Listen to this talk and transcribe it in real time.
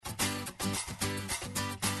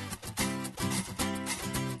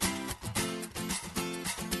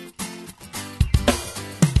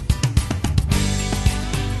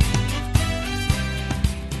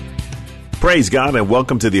Praise God and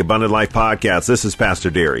welcome to the Abundant Life Podcast. This is Pastor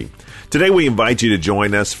Derry. Today we invite you to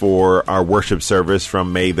join us for our worship service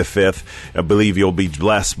from May the 5th. I believe you'll be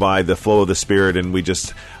blessed by the flow of the Spirit, and we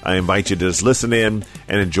just invite you to just listen in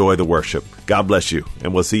and enjoy the worship. God bless you,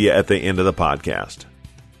 and we'll see you at the end of the podcast.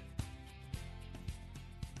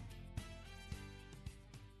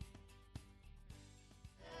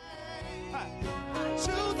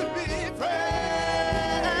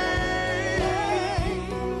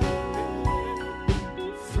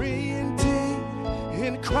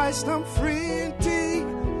 I'm free indeed.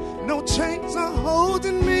 No chains are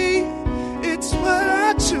holding me. It's what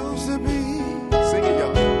I choose to be. Sing it,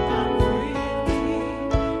 y'all. I'm free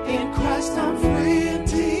indeed. In Christ I'm free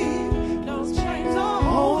indeed. No chains are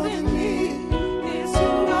holding me. It's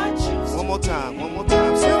who I choose. One more time.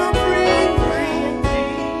 Say I'm free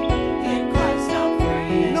indeed. In Christ I'm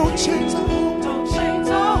free. No chains are holding. No chains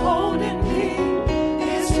are holding me.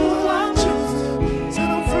 It's who I choose to be. Say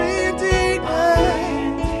I'm free indeed.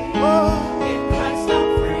 Oh, in Christ I'm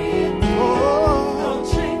free. Oh, no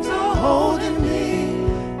chains are holding me.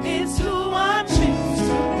 It's who I choose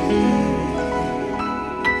to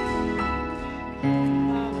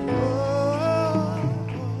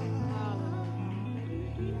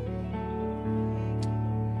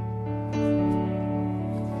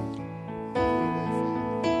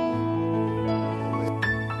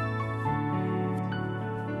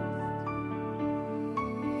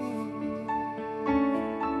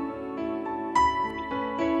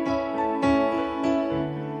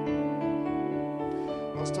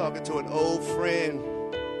talking to an old friend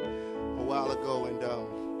a while ago, and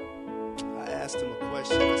I asked him a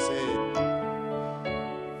question. I said,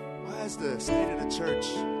 why is the state of the church,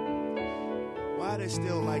 why are they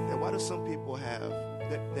still like that? Why do some people have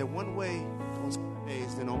they're one way on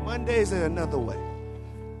Sundays, then on Mondays they're another way?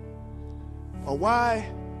 Or why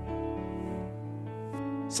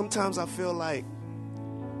sometimes I feel like,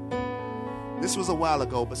 this was a while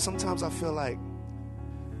ago, but sometimes I feel like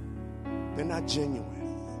they're not genuine.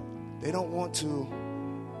 They don't want to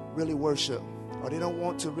really worship, or they don't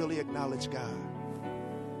want to really acknowledge God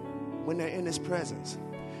when they're in His presence.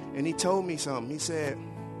 And he told me something. He said,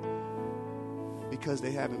 because they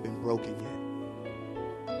haven't been broken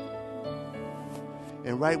yet.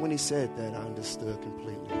 And right when he said that, I understood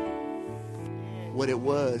completely what it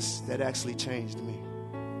was that actually changed me.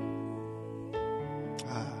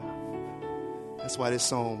 That's why this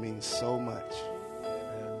song means so much.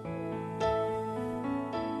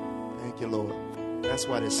 Thank you, Lord. That's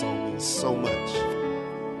why this song means so much.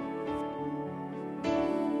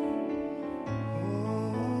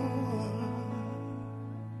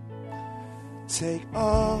 Take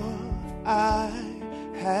all I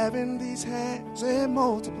have in these hands and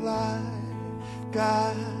multiply,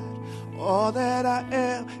 God, all that I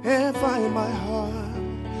am, and find my heart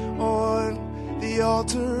on the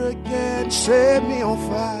altar again. Set me on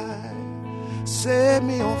fire, set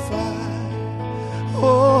me on fire.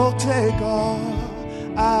 Oh, take all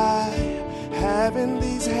I have in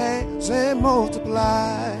these hands and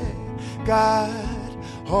multiply, God,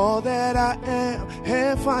 all that I am,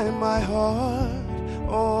 and find my heart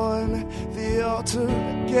on the altar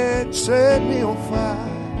again. Set me on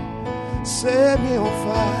fire, set me on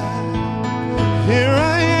fire. Here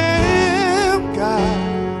I am,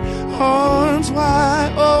 God, arms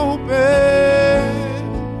wide open,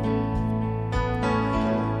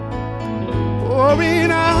 pouring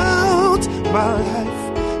out my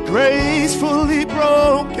life, gracefully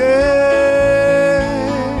broken.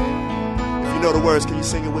 If you know the words, can you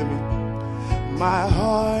sing it with me? My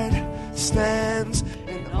heart stands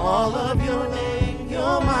in all of your name.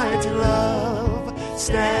 Your mighty love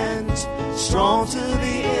stands strong to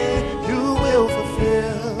the end. You will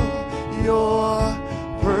fulfill your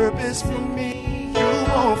purpose for me. You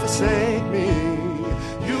won't forsake me.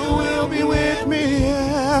 You will be with me.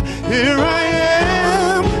 Here I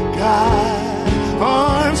am, God,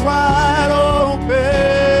 arms wide open.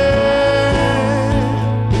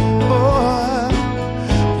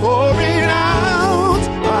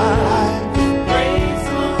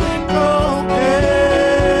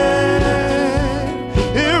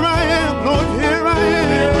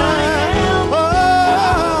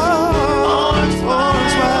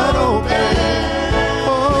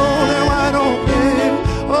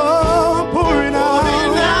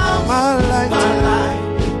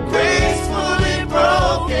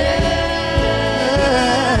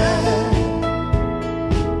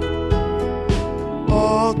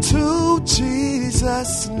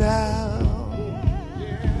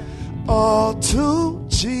 All to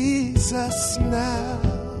Jesus now.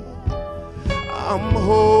 I'm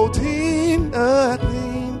holding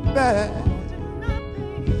nothing back.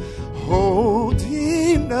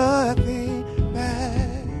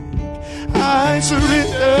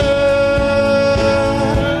 surrender.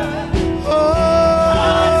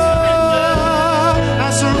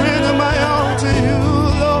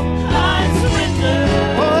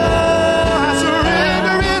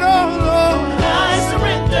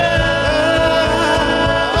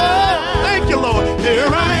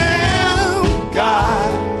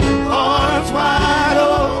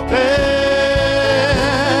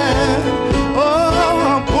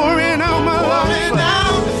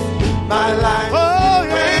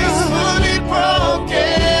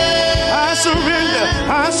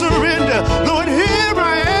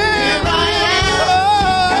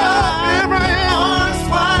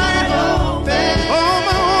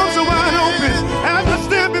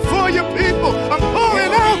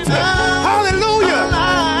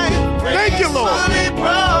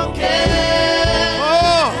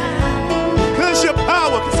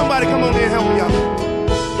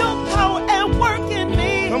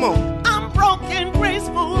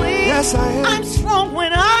 Yes, I am. I'm strong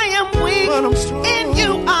when I am weak. But I'm strong. In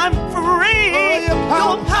you I'm free.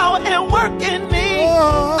 Your power at work in me.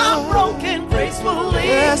 I'm broken gracefully.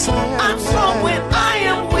 Yes, I am. I'm strong when I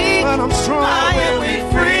am weak. But I'm strong. I am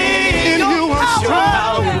free. In you I'm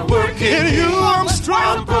strong. At work in you I'm strong.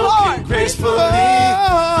 I'm broken gracefully.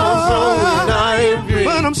 I'm strong when I am weak.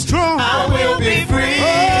 But I'm strong. I will be free.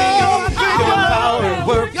 Your power at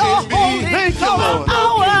work in me. Thank you, Lord.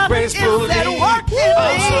 Is that work in me?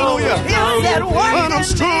 Is that work but I'm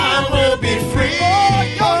strong. I will be free.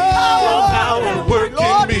 Your power work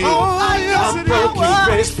in me. I'm broken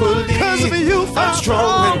gracefully. Because of you, I'm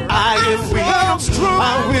strong when I am weak. I'm strong.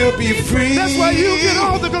 I will be free. That's why you get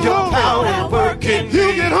all the glory. Your power work in me.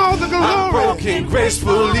 You get all the glory. I'm broken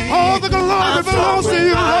gracefully. All the glory belongs to you,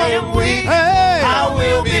 Lord. I am weak. Hey. I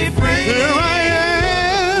will be free. Here I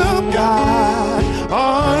am, God,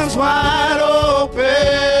 arms wide open.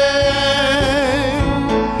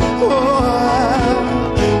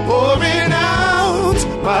 Pouring out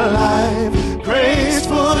my life,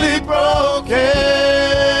 gracefully broken.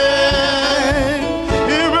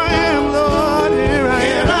 Here I am, Lord, here I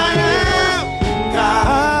am,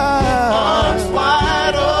 God, arms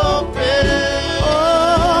wide open.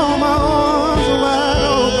 Oh, my arms are wide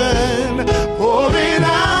open. Pouring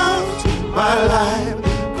out my life,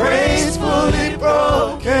 gracefully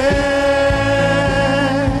broken.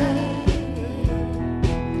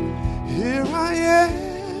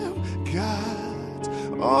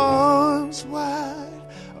 Arms wide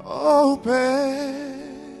open.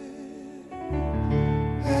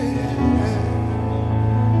 Hey, hey.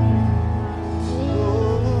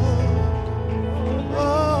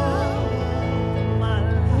 My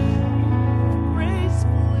life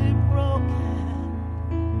gracefully broken.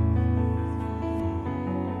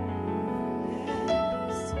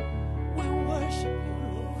 Yes, we worship you,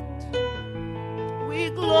 Lord. We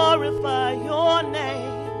glorify your name.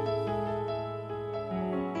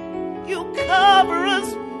 You cover us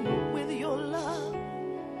with your love.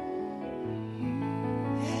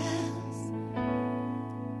 Yes.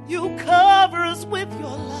 You cover us with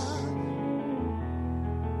your love.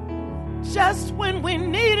 Just when we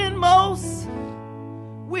need it most,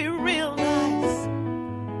 we realize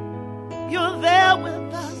you're there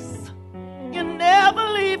with us. You never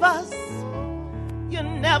leave us. You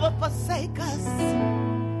never forsake us.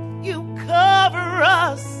 You cover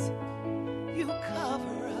us. You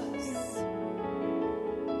cover us.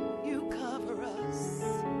 You cover us.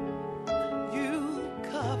 You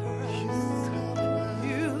cover us.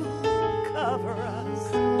 You cover us.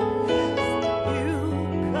 You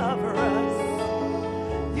cover us.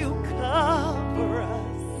 You cover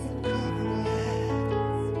us.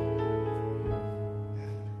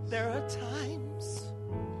 There are times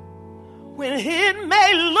when it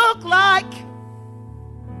may look like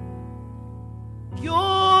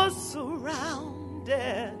you're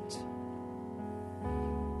surrounded.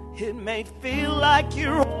 It may feel like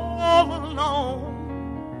you're all alone.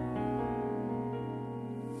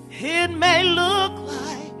 It may look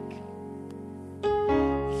like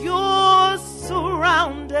you're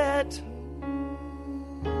surrounded.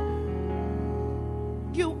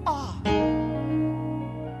 You are.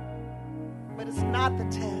 But it's not the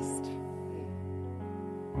test.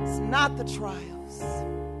 It's not the trials.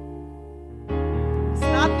 It's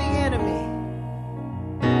not the enemy.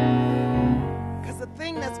 Because the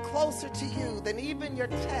thing that's closer to you than even your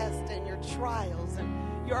test and your trials and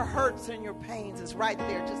your hurts and your pains is right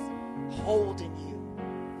there just holding you,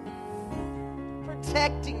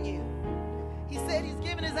 protecting you. He said he's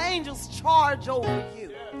given his angels charge over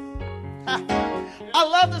you. I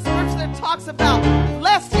love the scripture that talks about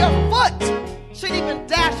lest your foot should even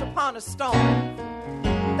dash upon a stone.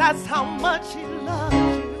 That's how much he loves you.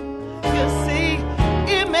 You see,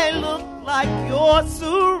 it may look like you're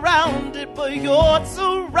surrounded, but you're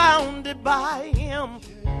surrounded by him.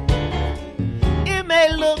 It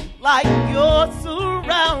may look like you're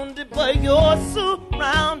surrounded, but you're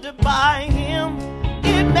surrounded by him.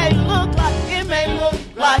 It may look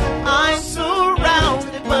like I'm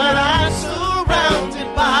surrounded, but I'm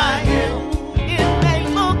surrounded by him. It may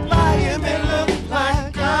look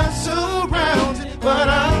like I'm surrounded, but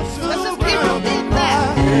I'm surrounded. Let's just keep repeating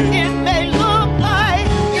that. It may look like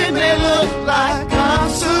I'm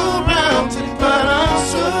surrounded, but I'm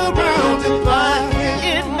surrounded by him.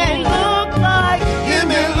 It may look like I'm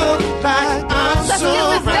let's get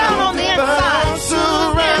this down on the inside.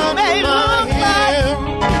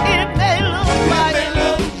 It may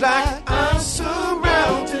look like I'm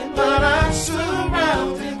surrounded, but I'm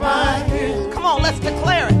surrounded by him. Come on, let's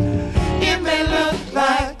declare it. It may look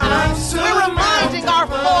like I'm surrounded. We're reminding our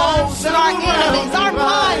foes and our enemies, our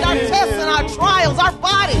mind, our tests and our trials, our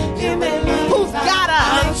body. Who's got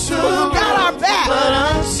us? Who's got our back?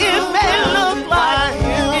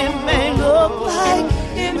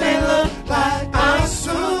 It may look like I'm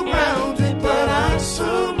surrounded, but I'm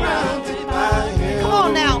surrounded by him. Come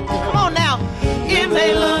on now. It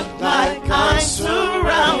may look like I'm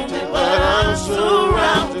surrounded, but I'm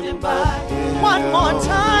surrounded by him. One more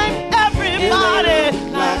time, everybody.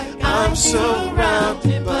 Like I'm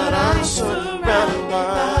surrounded, but I'm surrounded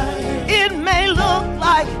by him. It may look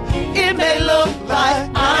like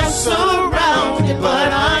I'm surrounded,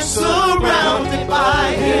 but I'm surrounded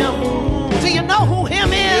by him. Do you know who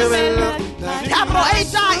him is? Capital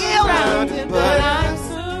H-I-M. But I'm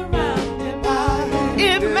surrounded by him.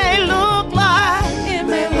 It may look like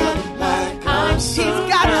I'm surrounded. He's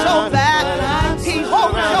got your back. He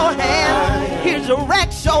holds your hand. He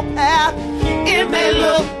directs your path. It may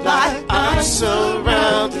look like I'm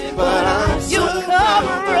surrounded, but I'm surrounded. You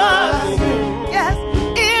cover us. Yes.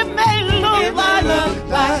 It may look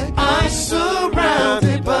like I'm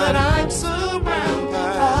surrounded, but I'm surrounded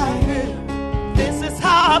by him. This is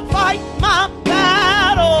how I fight my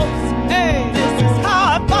battles. Hey. This is how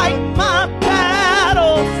I fight my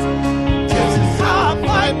battles. This is how I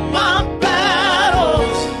fight my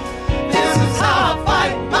battles. This is how I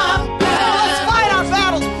fight my battles. Let's fight our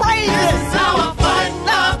battles. Praise him. This is how I fight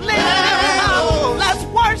my battles. Let's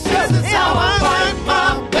worship him. This is how I fight my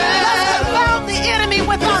battles. Let's confound the enemy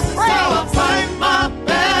with our praise. This is how I fight my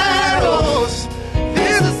battles.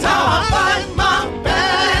 This is how I fight my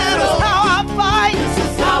battles. This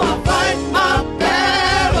is how I fight my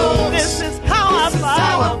battles. This is how I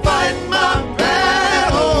fight my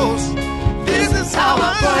battles. This is how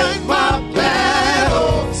I fight my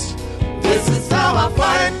battles. This is how I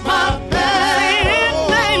fight my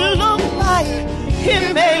battles.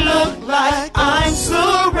 It may look like I'm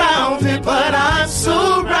surrounded, but I'm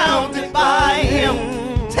surrounded by him.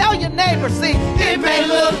 Tell your neighbor, see, it may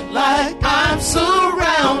look like I'm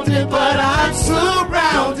surrounded, but I'm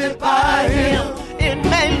surrounded by him. It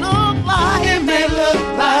may look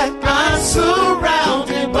like I'm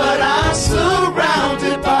surrounded, but I'm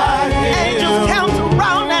surrounded by him. Angels count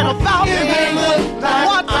around and about me. It may look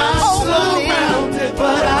like I'm surrounded,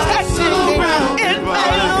 but I'm surrounded. It may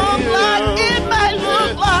look like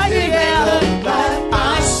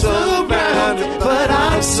I'm surrounded, but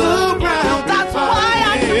I'm surrounded. That's why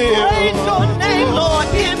I can praise your name, Lord.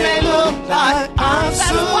 It may look like I'm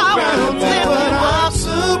surrounded, but I'm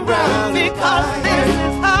surrounded. Because this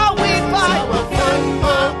is how we fight.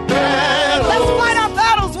 Let's fight our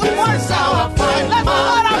battles with worship. Let's fight our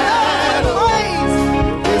battles with praise.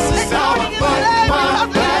 This is how I fight my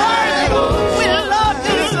battles. We love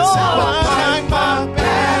you, Lord. This is how I fight my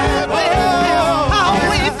battles.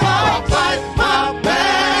 This is how we fight my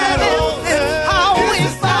battles. This is how we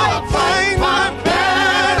fight my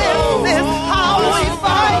battles. This is how we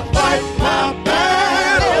fight my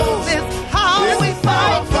battles. This is how we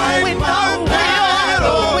fight. We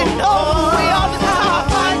know we are the top.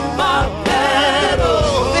 My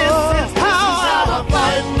battles. This is how I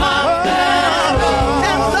fight my battles.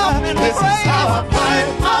 Hands up and praise. This is how I fight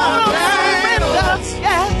my battles.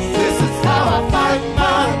 Yes. This is how I fight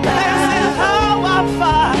my battles. This is how I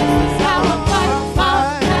fight. This is how I fight my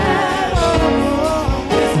battles.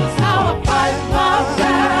 This is how I fight my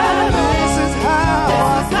battles. This is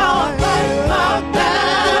how I fight my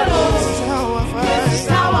battles. This is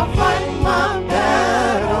how I fight my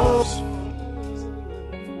battles.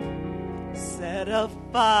 Set a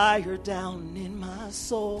fire down in my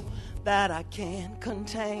soul that I can't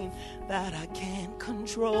contain, that I can't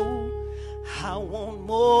control. I want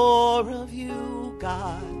more of you,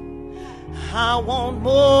 God. I want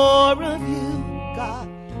more of you, God.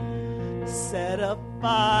 Set a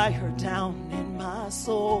fire down in my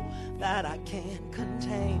soul that I can't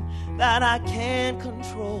contain, that I can't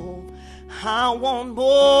control. I want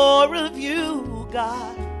more of you,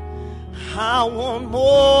 God. I want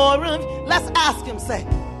more of you. Let's ask him, say,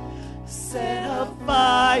 set a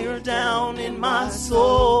fire down in my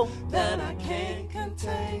soul that I can't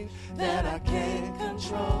contain, that I can't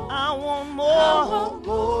control. I want more. I want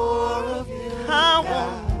more of you. I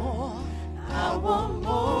want more. I want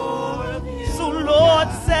more of you. So Lord,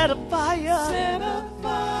 set a fire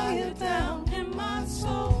down in my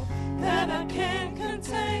soul that I can't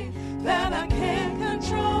contain, that I can't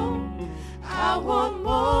control. I want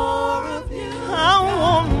more of you. I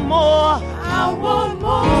want more. I want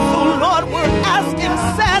more. So Lord, we're asking,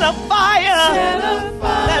 set a fire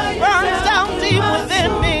that burns down deep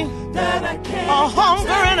within me, that I can't a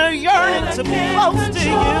hunger and a yearning to be close to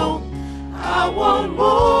you. I want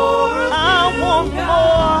more. I want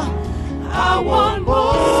more. I want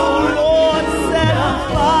more. So Lord, set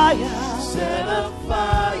a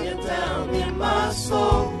fire down in my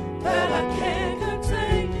soul that I can't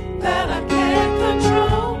contain, that I can't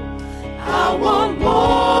control. I want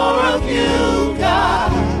more of you,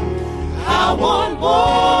 God. I want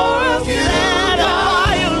more of you,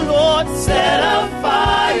 God. Lord, set a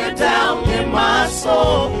fire down in my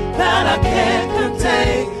soul that I can't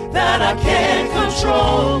contain, that I can't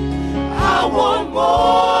control. I want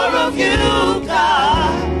more of you,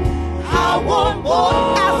 God. I want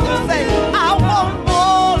more. Ask him, say, I want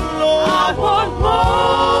more, Lord. I want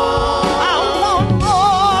more. I want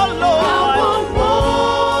more, Lord. I want more.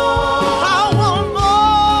 I want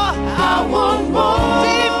more. I want more.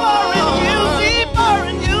 Deeper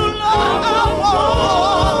in you, Lord. I want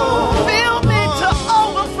more. Fill me to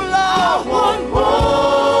overflow. I want more.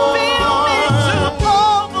 Fill me to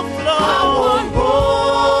overflow. I want more.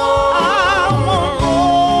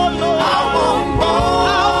 I want more, Lord.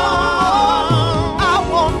 I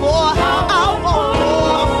want more. I want more. I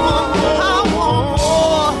want more. I want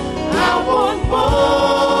more. I want more.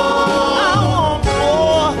 I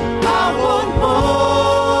want more. I want more.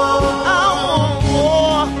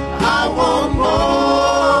 I want more. I want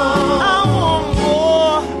more. I want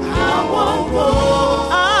more. I want more.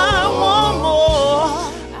 I want more.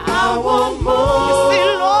 I want more. You see,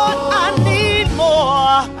 Lord, I need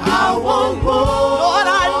more. I want more. Lord,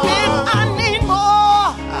 I need more.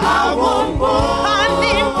 I want more. I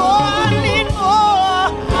need more. I need more.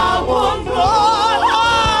 I want more. Lord,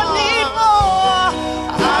 I need more.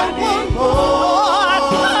 I need more.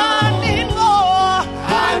 Lord, I need more.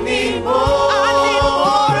 I need more. I need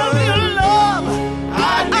more of your love.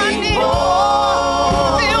 I need more.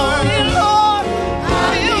 Fill me, Lord.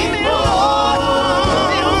 Fill me, Lord.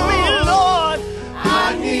 Fill me, Lord. I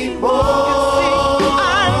need more. You see,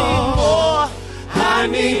 I need more. I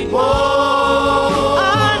need more.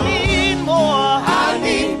 I need more. I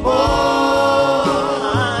need more. I need more.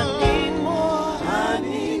 I need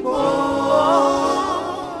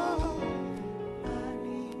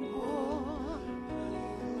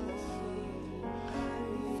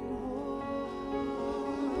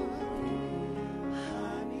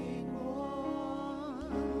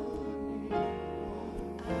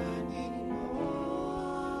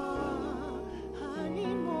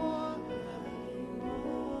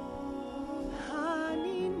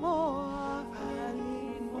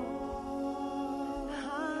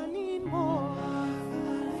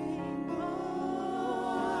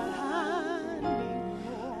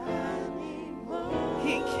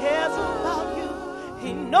He cares about you.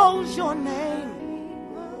 He knows your name.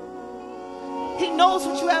 He knows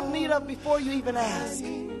what you have need of before you even ask.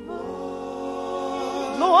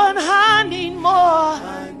 Lord, I need more.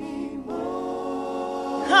 I need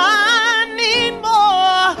more. I need more.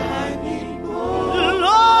 I need more.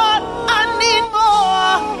 Lord, I need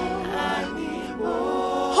more. I need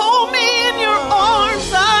more. Hold me in your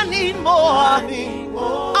arms. I need more. I need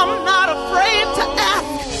more. I'm not afraid to ask.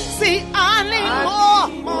 See, I need more.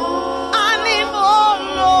 I need more,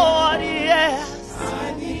 Lord. Yes. I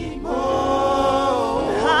need more.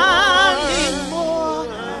 I need more.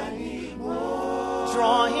 I need more.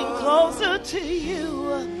 Drawing closer to you.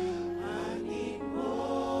 I need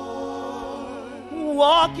more.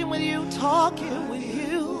 Walking with you, talking with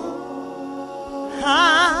you. I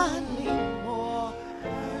need more.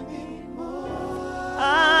 I need more.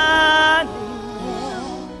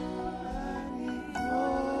 I need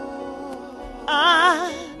more.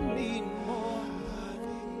 I need more.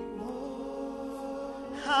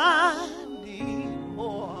 I need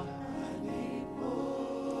more.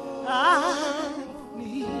 I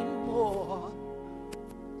need more.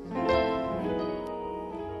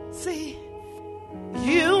 See,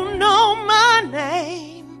 you know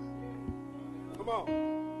on.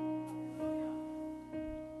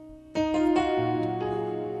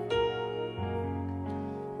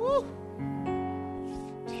 Woo.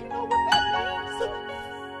 Do you know what that means?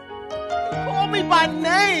 Call me by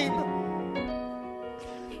name.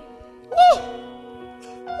 Woo.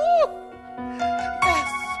 Woo.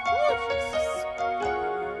 Yes. Woo, Jesus.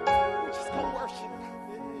 We're just gonna worship.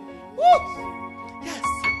 Woo. Yes.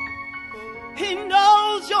 He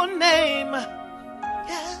knows your name.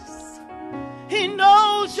 Yes. He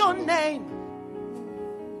knows your name.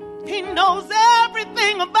 He knows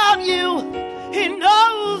everything about you. He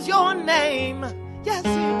knows your name. Yes,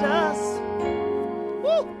 he does.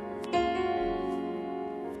 Woo.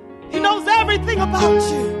 He knows everything about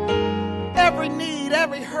you. Every need,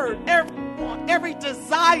 every hurt, every want, every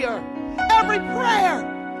desire, every prayer.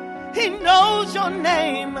 He knows your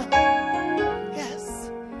name. Yes.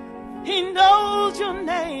 He knows your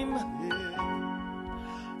name.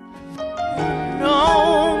 You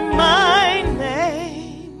know my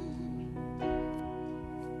name.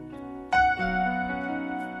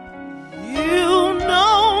 You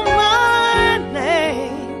know my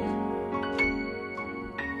name.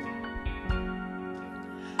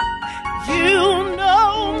 You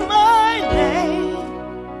know my name.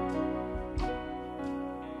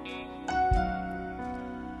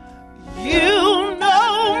 You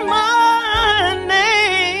know my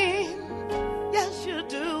name. Yes, you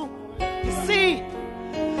do. You see,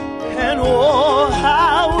 and oh,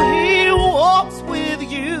 how he walks with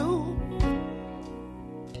you.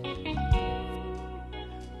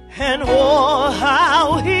 And oh,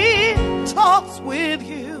 how he talks with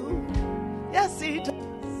you. Yes, he does.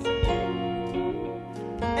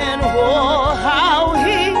 And oh, how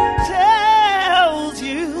he tells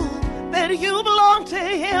you that you belong to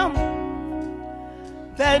him,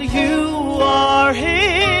 that you are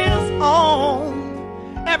his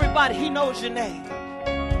own. Everybody, he knows your name.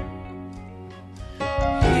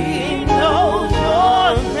 He knows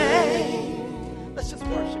your name. Let's just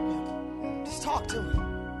worship him. Just talk to him.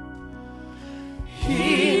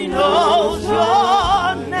 He knows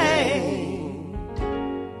your name.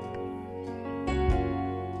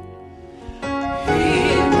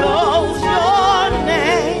 He knows your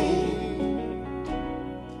name.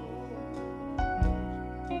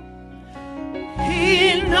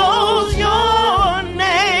 He knows your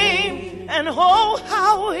name. And oh,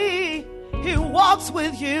 how he walks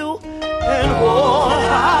with you. And oh,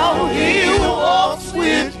 how he walks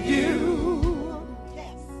with you.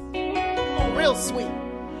 Real sweet.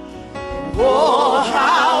 Oh,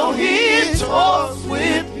 how he talks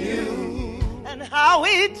with you, and how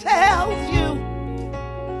he tells you.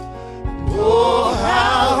 Oh,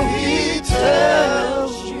 how he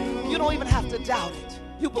tells you. You don't even have to doubt it.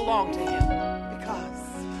 You belong to him because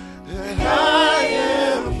I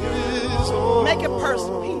am his own. Make it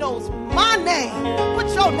personal. He knows my name. Put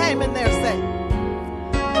your name in there. Say,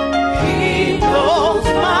 he knows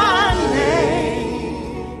my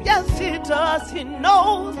name. Yes, he does. He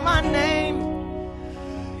knows my name.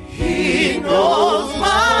 He knows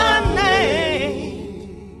my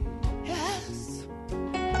name. Yes.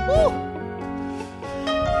 Woo.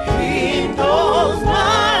 He knows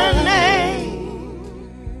my name.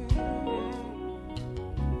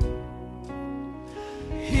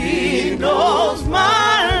 He knows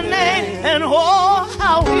my name. And oh,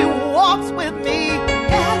 how he walks with me.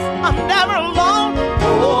 Yes, I'm never alone.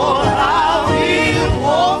 Oh, how he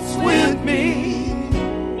walks with me.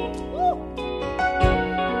 Woo.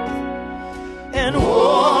 And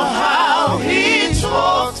oh, how he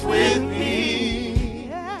talks with me.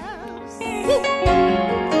 Yes. Woo.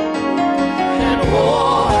 And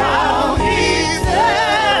oh, how he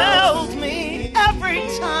tells me every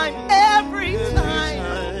time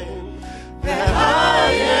that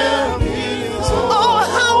I am his own. Oh,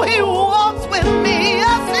 how he walks with me.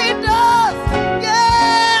 Yes, he does.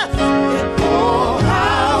 Yes. And oh,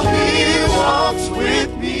 how he walks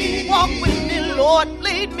with me. Walk with me, Lord.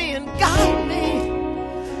 Lead me and guide me.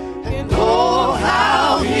 And oh,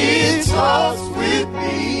 how he talks with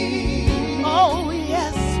me. Oh,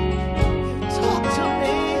 yes. You talk to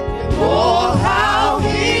me. And oh, how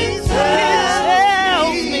he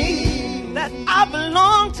tells me that I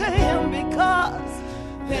belong to him because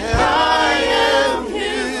that I am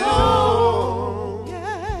his own.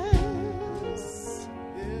 Yes.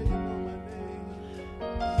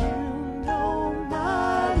 You know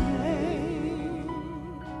my name.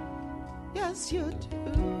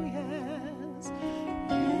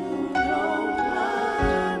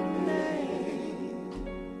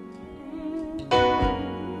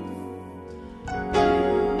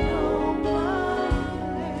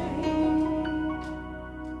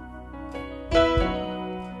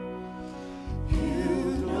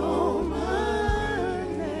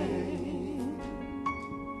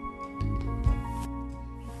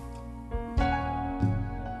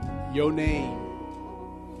 Your name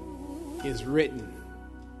is written.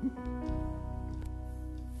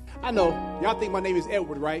 I know. Y'all think my name is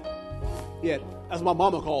Edward, right? Yeah, that's what my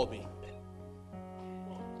mama called me.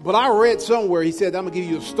 But I read somewhere, he said, I'm going to give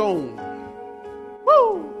you a stone.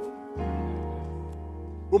 Woo!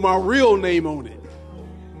 With my real name on it.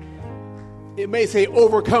 It may say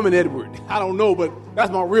Overcoming Edward. I don't know, but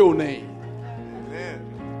that's my real name.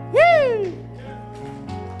 Amen. Yay!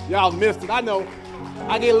 Y'all missed it. I know.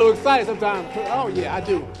 I get a little excited sometimes. Oh, yeah, I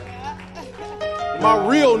do. My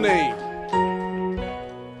real name.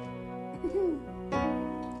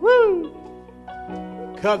 Woo!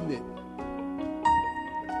 Covenant.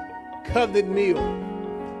 Covenant meal.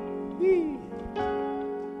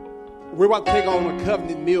 We're about to take on a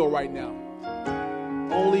covenant meal right now.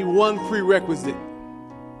 Only one prerequisite.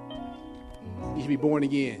 You should be born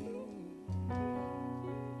again.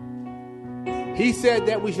 He said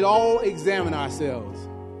that we should all examine ourselves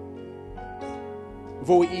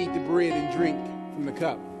before we eat the bread and drink from the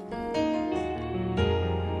cup.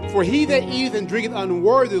 For he that eateth and drinketh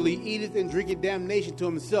unworthily eateth and drinketh damnation to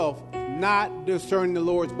himself, not discerning the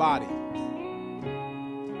Lord's body.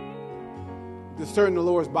 Discerning the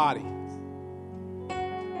Lord's body.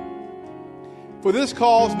 For this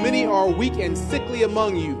cause many are weak and sickly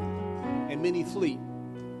among you, and many sleep,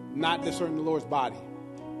 not discerning the Lord's body.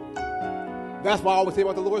 That's why I always say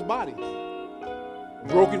about the Lord's body.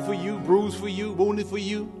 Broken for you, bruised for you, wounded for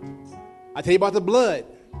you. I tell you about the blood.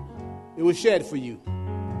 It was shed for you.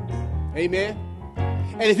 Amen.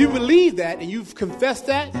 And if you believe that and you've confessed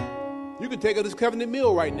that, you can take up this covenant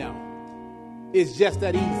meal right now. It's just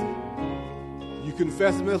that easy. You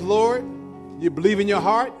confess him as Lord. You believe in your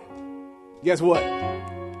heart. Guess what?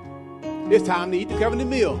 It's time to eat the covenant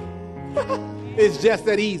meal. It's just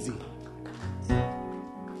that easy.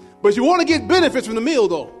 But you want to get benefits from the meal,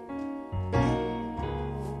 though.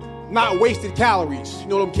 Not wasted calories. You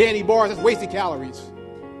know them candy bars? That's wasted calories.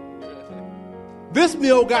 This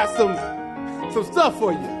meal got some stuff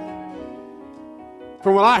for you.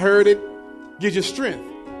 From what I heard, it gives you strength.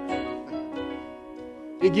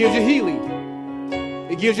 It gives you healing.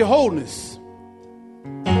 It gives you wholeness.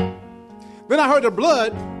 Then I heard the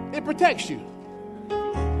blood, it protects you.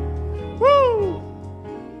 Woo!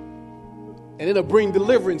 And it'll bring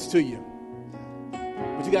deliverance to you.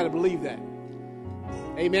 But you got to believe that.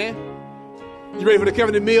 Amen? You ready for the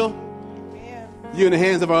covenant meal? Yeah. You're in the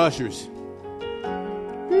hands of our ushers.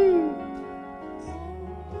 Woo.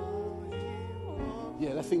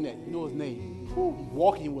 Yeah, let's sing that. You know his name. Woo. He's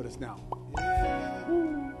walking with us now.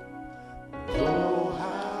 Woo. Oh,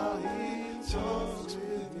 how he talks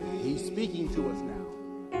with me. He's speaking to us now.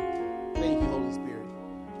 Thank you, Holy Spirit.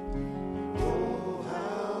 Oh,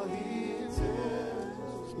 how he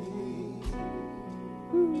tells me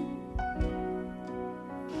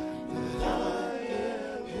that I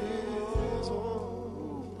am his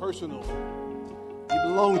own. Personal. You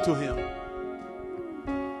belong to him.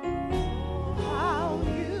 How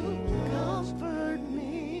you comfort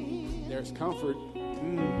me. There's comfort.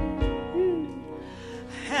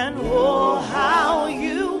 And oh, how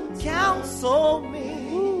you counsel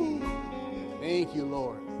me. Thank you,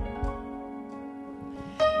 Lord.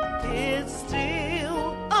 It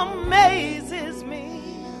still amazes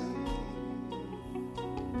me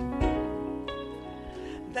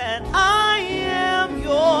that I am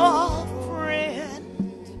your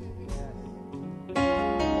friend.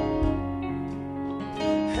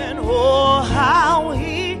 And oh, how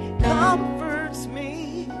he comforts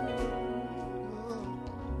me.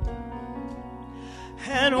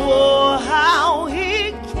 And oh, how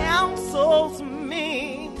he counsels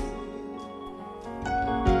me.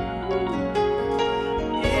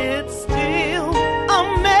 It still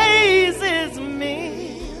amazes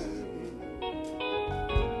me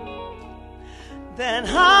that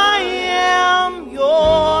I am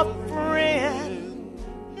your friend.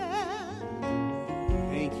 Yeah.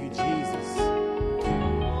 Thank you, Jesus. You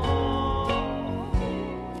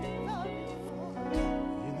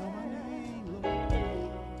know my name, Lord.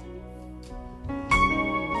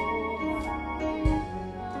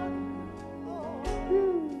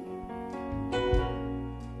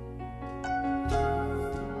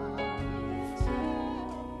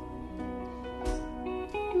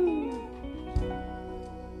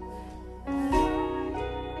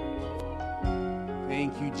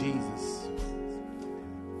 Thank you, Jesus.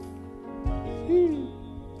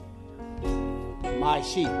 My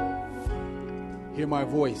sheep hear my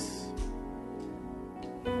voice.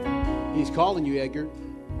 He's calling you, Edgar.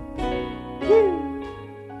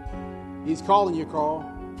 He's calling you, Carl.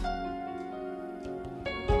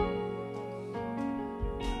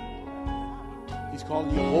 He's He's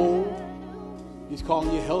calling you whole. He's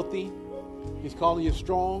calling you healthy. He's calling you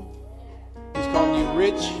strong. He's calling you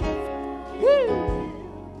rich. Woo!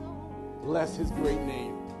 Bless his great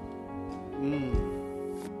name.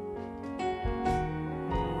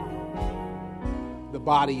 The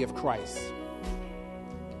body of Christ.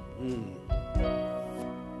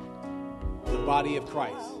 The body of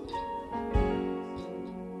Christ.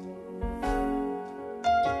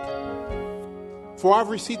 For I've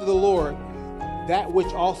received of the Lord that which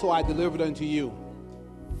also I delivered unto you,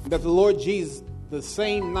 that the Lord Jesus, the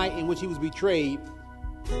same night in which he was betrayed,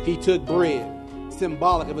 he took bread,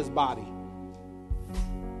 symbolic of his body.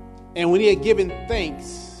 And when he had given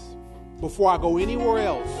thanks, before I go anywhere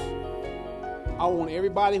else, I want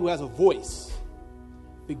everybody who has a voice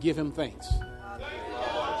to give him thanks.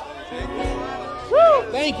 Woo!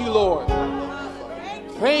 Thank you, Lord.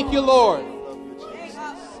 Thank you, Lord.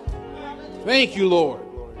 Thank you, Lord.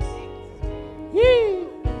 Yee.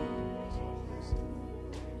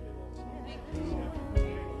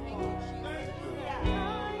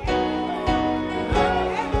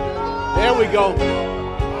 There we go.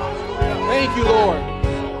 Thank you, Lord.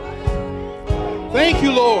 Thank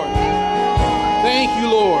you, Lord. Thank you,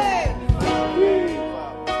 Lord.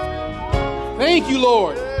 Thank you,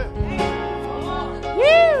 Lord.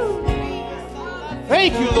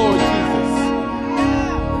 Thank you, Lord Jesus.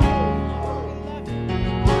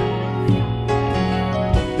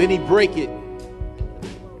 Then he break it.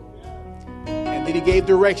 And then he gave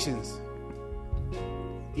directions.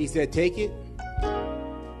 He said, take it.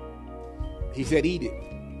 He said, eat it.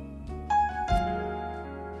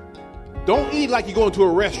 Don't eat like you're going to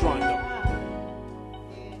a restaurant, though.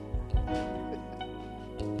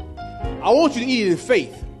 I want you to eat it in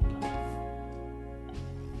faith.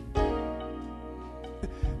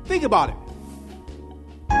 Think about it.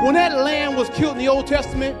 When that lamb was killed in the Old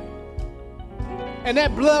Testament and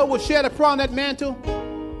that blood was shed upon that mantle,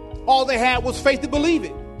 all they had was faith to believe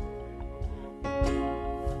it.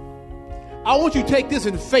 I want you to take this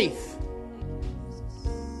in faith.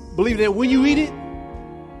 Believe that when you eat it,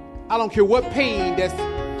 I don't care what pain that's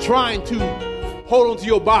trying to hold on to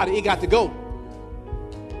your body, it got to go.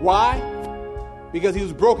 Why? Because he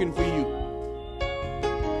was broken for you.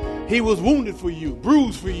 He was wounded for you,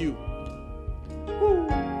 bruised for you. Woo.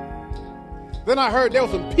 Then I heard there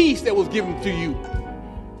was some peace that was given to you.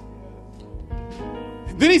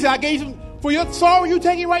 Then he said, I gave you, for your sorrow you're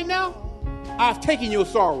taking right now, I've taken your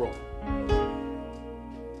sorrow.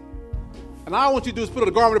 And all I want you to do is put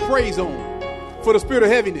a garment of praise on for the spirit of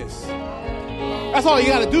heaviness. That's all you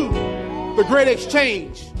got to do. The great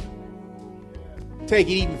exchange. Take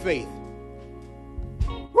it, eat in faith.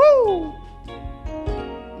 Woo!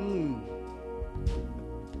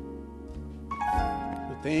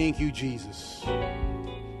 Thank you, Jesus.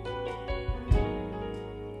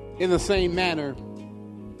 In the same manner,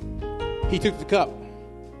 he took the cup.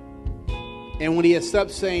 And when he had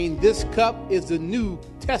supped, saying, this cup is the New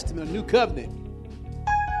Testament, a new covenant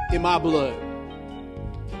in my blood.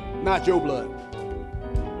 Not your blood.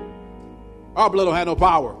 Our blood don't have no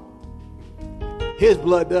power. His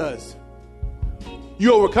blood does.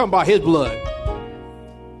 You overcome by his blood.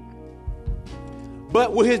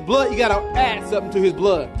 But with his blood, you got to add something to his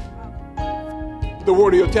blood. The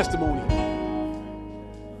word of your testimony.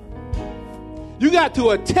 You got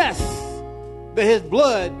to attest that his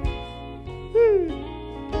blood,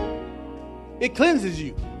 it cleanses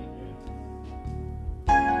you.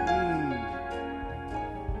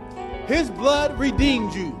 His blood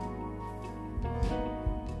redeemed you.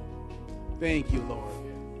 Thank you, Lord.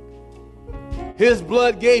 His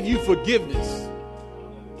blood gave you forgiveness.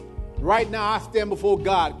 Right now, I stand before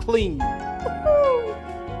God clean.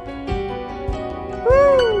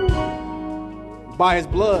 By his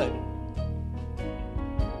blood.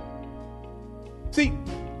 See,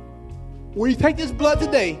 when you take this blood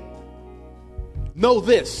today, know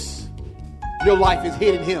this. Your life is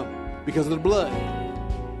hid in him because of the blood.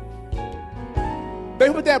 They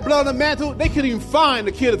put that blood on the mantle, they couldn't even find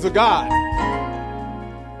the kids of God.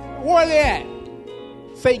 Where are they at?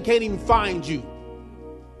 Satan can't even find you.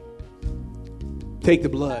 Take the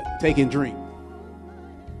blood. Take and drink.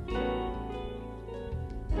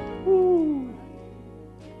 Woo.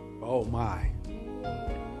 Oh, my.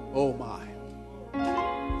 Oh, my.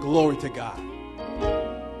 Glory to God.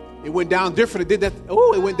 It went down different. It did that.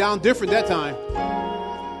 Oh, it went down different that time.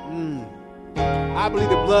 I believe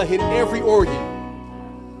the blood hit every organ.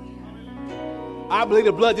 I believe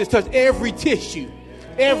the blood just touched every tissue,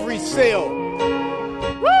 every cell.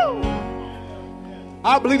 Woo!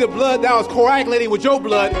 I believe the blood that was coagulating with your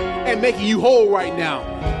blood and making you whole right now.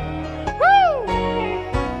 Woo!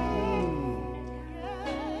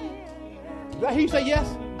 I hear you say yes.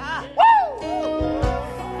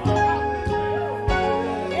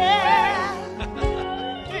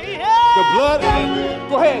 The blood.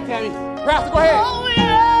 Go ahead, Tammy. Pastor, go ahead. Oh,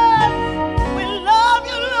 yes. We love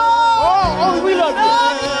you, Lord. Oh, we love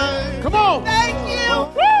you. Come on. Thank you.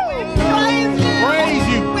 We praise you. Praise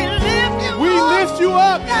you. We lift you We up. lift you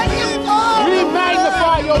up. Thank you for We the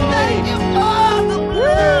magnify blood. your Thank name. you for the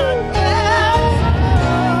blood. Yes.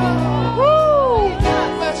 Woo.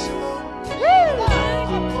 Bless you, Lord.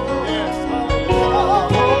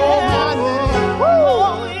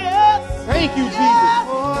 Oh, yes. Thank you, Jesus.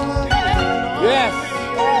 Yes.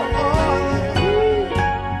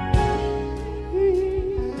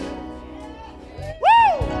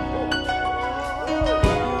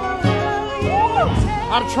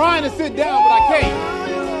 I'm trying to sit down, but I can't.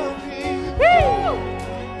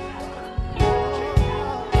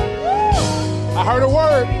 I heard a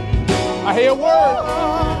word. I hear a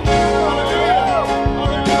word.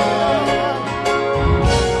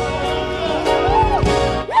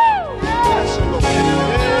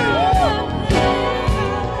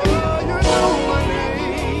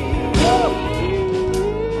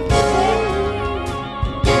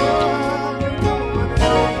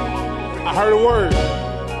 I heard a word.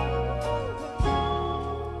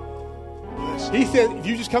 He said, if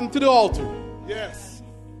you just come to the altar, Yes.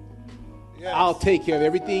 I'll take care of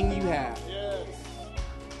everything you have. Yes.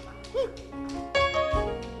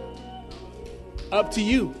 Up to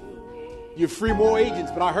you. You're free moral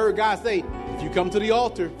agents, but I heard God say, if you come to the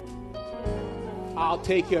altar, I'll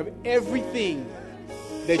take care of everything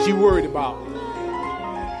that you worried about.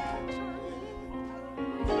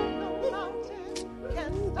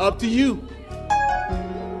 Up to you.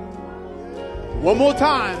 One more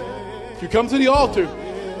time. If you come to the altar,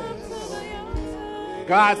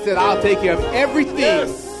 God said, I'll take care of everything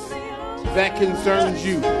that concerns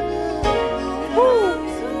you. Woo.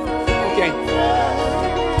 Okay.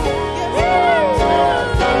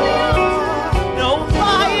 No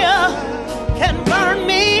fire can burn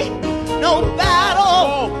me. No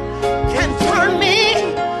battle can turn me.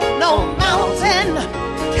 No mountain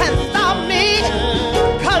can stop me.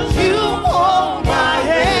 'Cause you hold my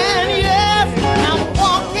hand. Yes, I'm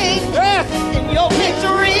walking in your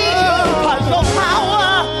victory. 'Cause your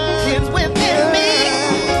power is within me.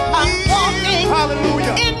 I'm walking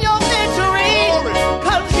Hallelujah. in your victory.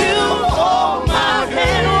 'Cause you hold my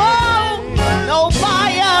hand. Oh, no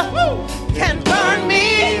fire can burn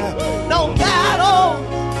me. No battle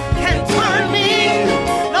can turn me.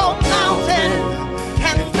 No mountain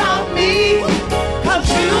can stop me. 'Cause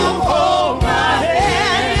you hold my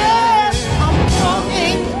hand. Yes, I'm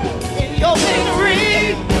walking in your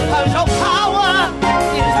victory. 'Cause your power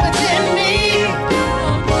is within me.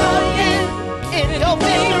 I'm walking in your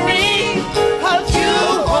victory. 'Cause you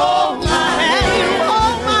hold my hand. You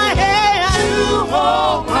hold my hand. You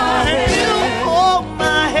hold my hand. You hold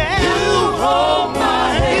my hand. You hold my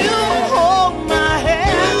hand. You hold my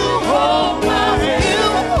hand. You hold my hand. You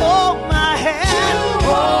hold my hand. You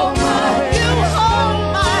hold my hand. You hold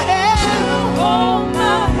my hand. You hold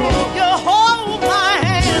my hand. You hold my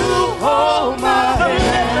hand. You hold my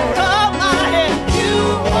hand. Hold my hand. You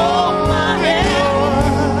hold my hand.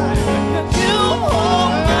 You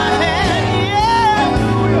hold my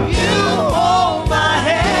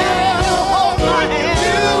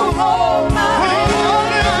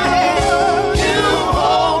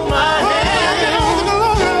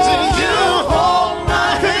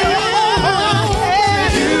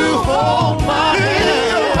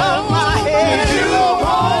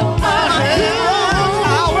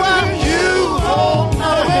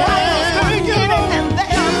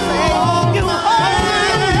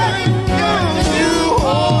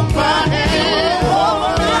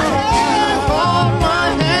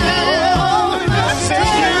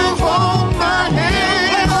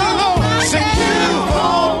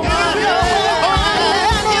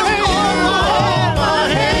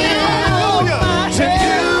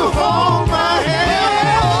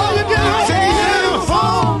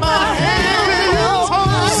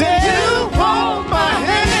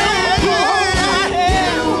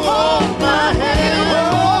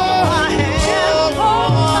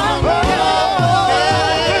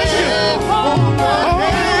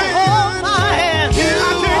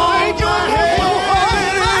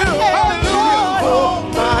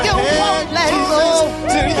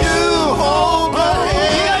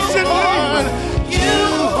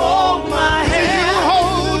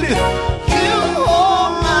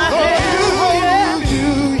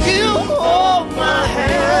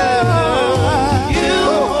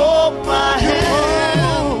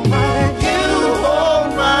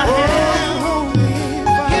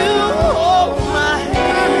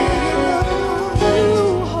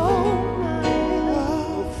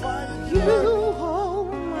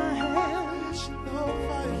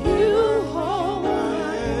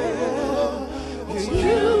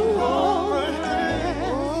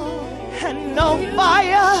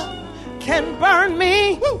can burn me.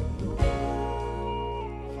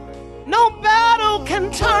 No battle can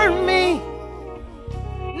turn me.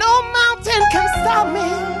 No mountain can stop me.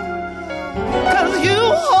 'Cause you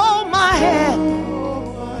hold my hand.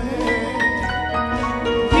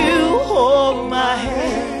 You hold my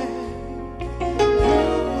hand. You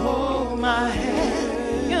hold my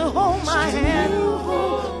hand. You hold my hand.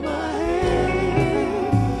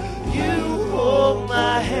 You hold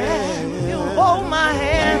my hand. You hold my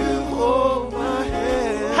hand.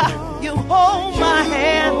 Ha, you hold my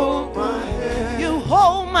hand. You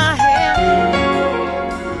hold my hand.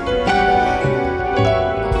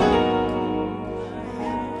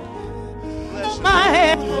 My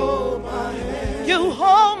hand. You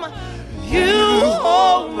hold my. You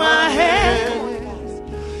hold my hand.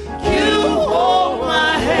 You hold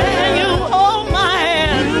my hand. You hold my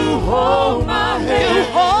hand. You hold my hand. You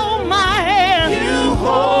hold my hand. You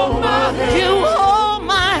hold my hand. You hold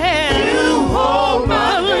my hand. You hold my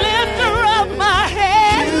hand. The lifter of my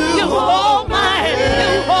head. You hold my hand.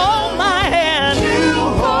 You hold my hand. You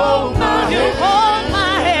hold my hand. You hold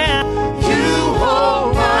my hand. You hold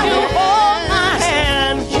my hand. You hold my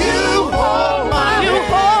hand. You hold my hand. You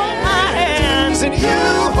hold my hand. Said you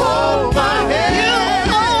hold my hand. You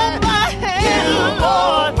hold my hand,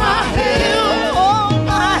 Lord. You hold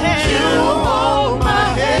my hand. You hold my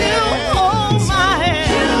hand. You hold my hand.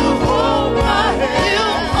 You hold my hand. You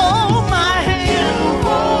hold my hand. You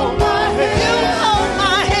hold my hand. You hold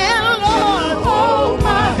my hand, Lord. You hold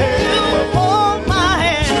my hand. You hold my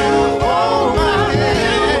hand. You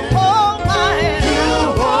hold my hand. You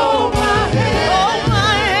hold my hand. You hold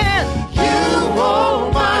my hand. You hold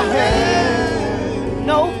my hand.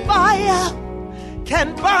 No fire can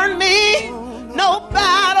burn me. No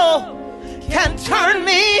battle can turn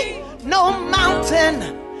me. No mountain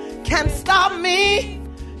can stop me.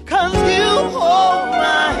 'Cause you hold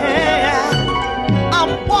my hand.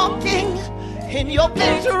 I'm walking in your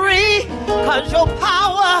victory. 'Cause your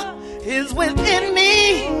power is within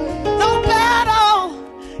me. No battle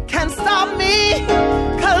can stop me.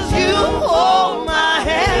 'Cause you hold my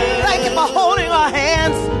hand. Thank you for holding our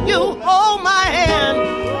hands. You hold my hand.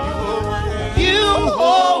 You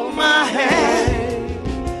hold my hand.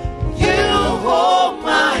 You hold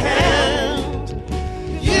my hand.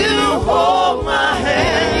 You hold my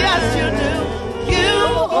hand. Yes, you do. You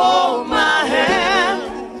hold my hand.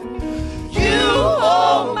 You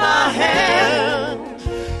hold my hand.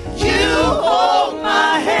 You hold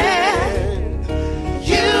my hand.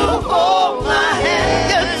 You hold my hand.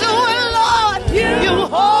 You do it, Lord. You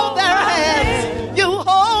hold their hands. You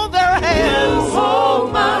hold their hands. You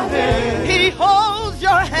hold my hand. He holds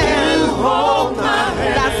your hand. You hold my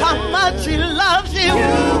hand. That's how much he loves you.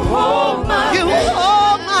 You hold my hand. You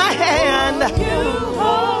hold my hand. You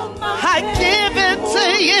hold my hand. I give it to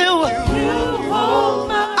you. You hold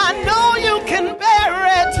my hand. I know you can bear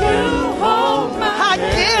it. You hold my hand. I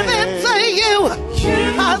give it to you.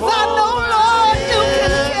 'Cause I know, Lord, you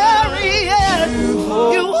can carry it.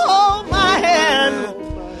 You hold my hand.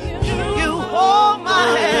 You hold my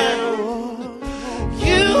hand.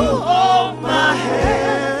 You hold my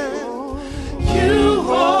hand. You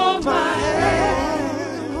hold my hand.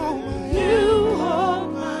 You hold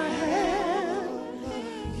my hand.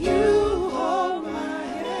 You hold my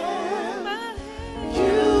hand.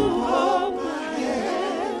 You hold my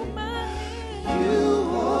hand. You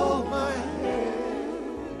hold my hand.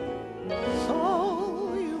 So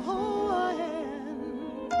you hold my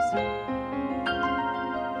hands.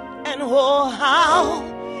 And oh, how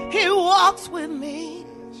he walks with me.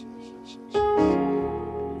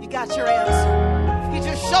 You got your answer. He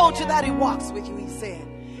just showed you that he walks with you, he said.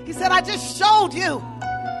 He said, I just showed you.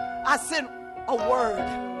 I sent a word.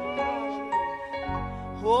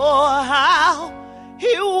 Oh, how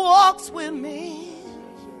he walks with me.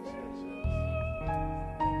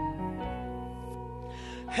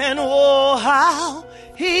 And oh, how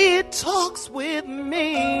he talks with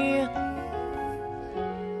me.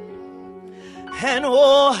 And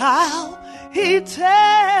oh, how he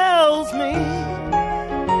tells me.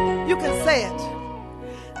 You can say it.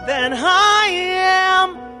 That I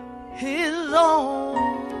am his own.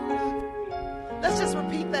 Let's just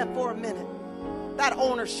repeat that for a minute. That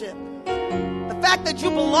ownership. The fact that you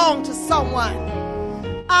belong to someone.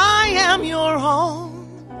 I am your own.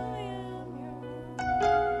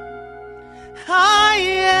 I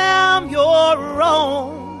am your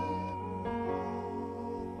own.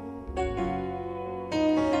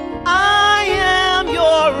 I am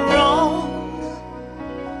your own.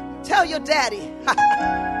 Tell your daddy,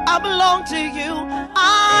 I belong to you.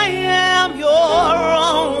 I am your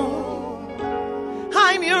own.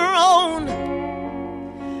 I'm your own.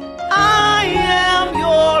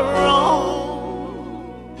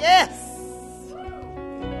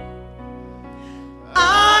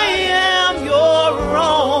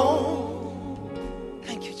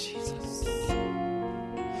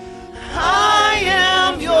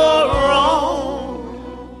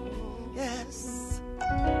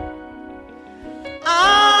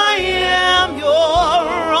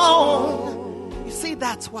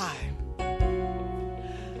 That's why.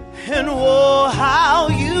 And oh, how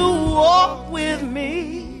you walk with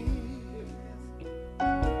me.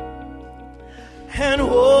 And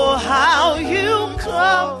oh, how you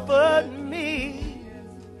comfort me.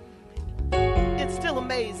 It still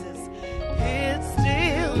amazes. It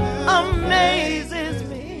still amazes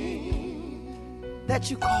me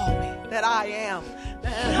that you call me, that I am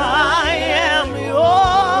your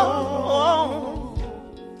own.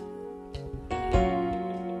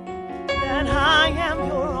 That I am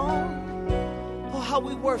your own. Oh, how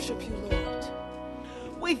we worship you, Lord.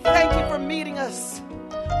 We thank you for meeting us.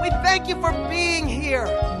 We thank you for being here.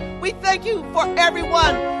 We thank you for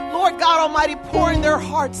everyone, Lord God Almighty, pouring their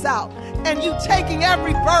hearts out and you taking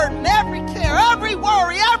every burden, every care, every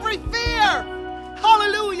worry, every fear.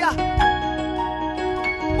 Hallelujah.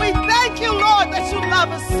 We thank you, Lord, that you love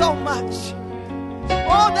us so much.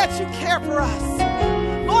 Oh, that you care for us.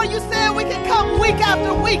 Lord, you said we can come week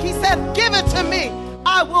after week. He said, give it to me.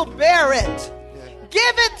 I will bear it.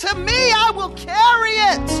 Give it to me. I will carry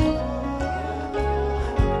it.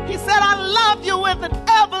 He said, I love you with an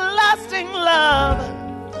everlasting love.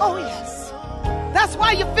 Oh, yes. That's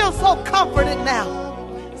why you feel so comforted now.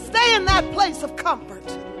 Stay in that place of comfort.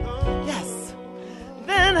 Yes.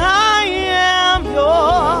 Then I am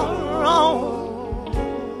your own.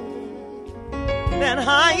 Then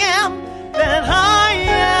I am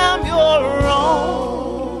your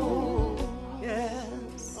own.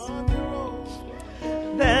 Yes.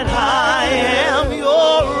 Then I am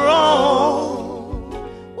your own.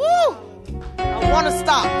 Woo! I want to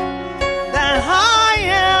stop. Then I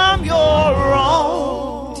am your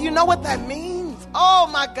own. Do you know what that means? Oh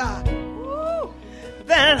my God. Woo!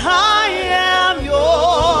 Then I am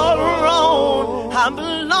your own. I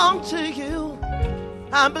belong to you.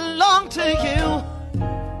 I belong to you.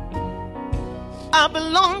 I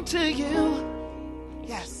belong to you.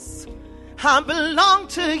 Yes. I belong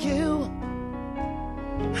to you.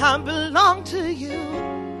 I belong to you.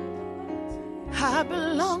 I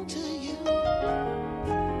belong to you.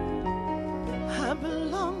 I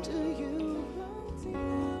belong to you.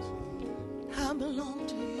 I belong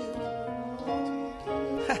to you.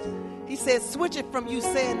 He said, switch it from you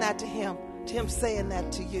saying that to him saying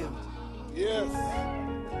that to you. Yes.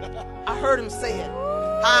 I heard him say it.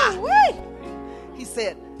 He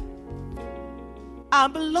said, I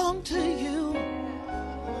belong to you.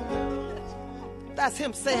 That's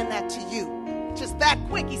him saying that to you. Just that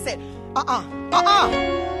quick. He said,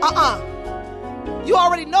 You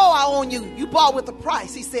already know I own you. You bought with a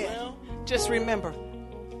price. He said, just remember,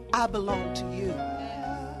 I belong to you.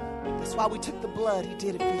 That's why we took the blood. He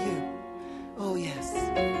did it for you. Oh, yes.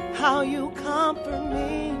 How you comfort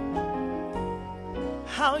me.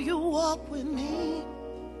 How you walk with me.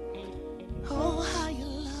 Oh, how you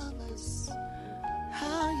love us.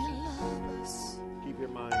 How you love us. Keep your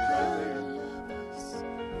mind right there.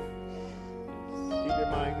 Keep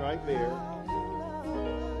your mind right there.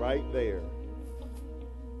 Right there.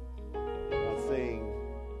 Not saying,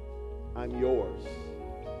 I'm yours.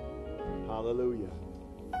 Hallelujah.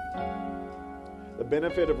 The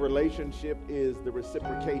benefit of relationship is the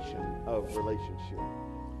reciprocation of relationship.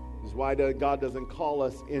 This is why God doesn't call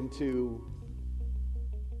us into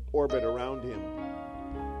orbit around him.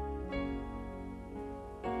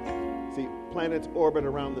 See, planets orbit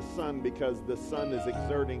around the sun because the sun is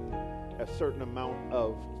exerting a certain amount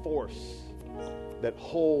of force that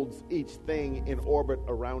holds each thing in orbit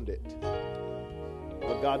around it.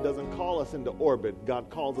 But God doesn't call us into orbit.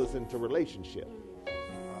 God calls us into relationship.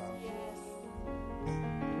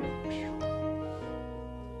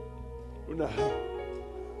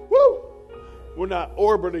 We're not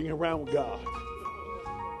orbiting around God.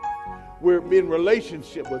 We're in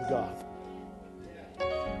relationship with God,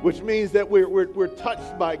 which means that we're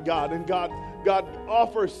touched by God, and God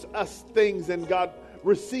offers us things, and God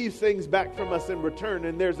receives things back from us in return,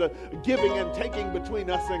 and there's a giving and taking between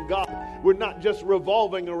us and God. We're not just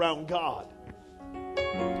revolving around God.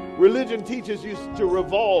 Religion teaches you to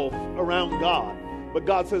revolve around God, but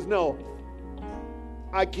God says, no,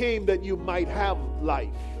 I came that you might have life,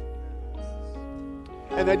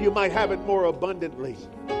 and that you might have it more abundantly.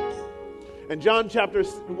 And John chapter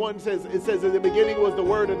 1 says, it says, in the beginning was the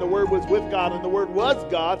Word, and the Word was with God, and the Word was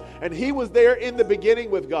God, and He was there in the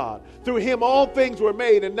beginning with God. Through Him all things were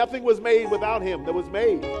made, and nothing was made without Him that was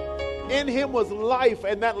made. In Him was life,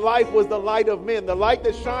 and that life was the light of men, the light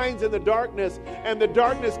that shines in the darkness, and the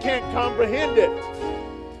darkness can't comprehend it.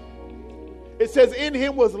 It says, in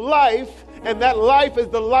Him was life, and that life is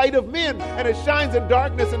the light of men, and it shines in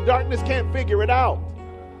darkness, and darkness can't figure it out.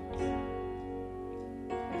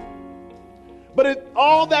 But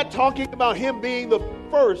all that talking about Him being the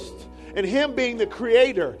first, and him being the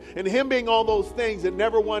creator, and him being all those things, and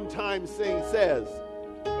never one time says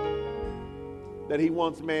that he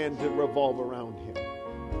wants man to revolve around him.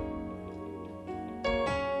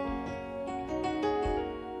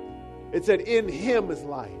 It said, in him is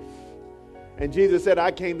life. And Jesus said,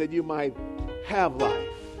 I came that you might have life.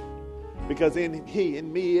 Because in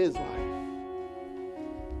me is life.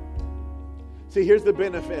 See, here's the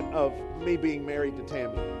benefit of me being married to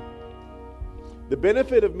Tammy. The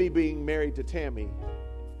benefit of me being married to Tammy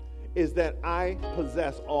is that I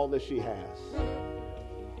possess all that she has.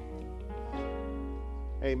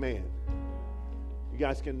 Amen. You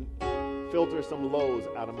guys can filter some lows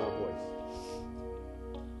out of my voice.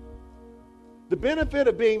 The benefit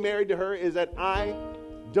of being married to her is that I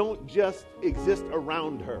don't just exist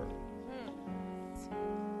around her.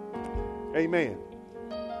 Amen.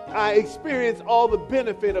 I experience all the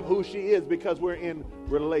benefit of who she is because we're in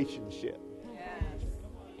relationship.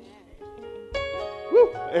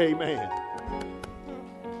 Woo, amen.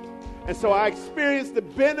 And so I experience the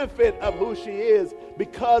benefit of who she is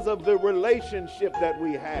because of the relationship that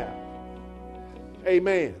we have.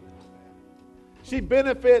 Amen. She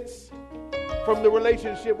benefits from the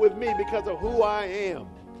relationship with me because of who I am.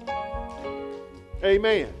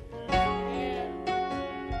 Amen.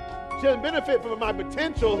 She doesn't benefit from my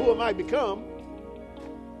potential, who I might become.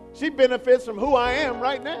 She benefits from who I am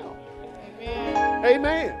right now. Amen.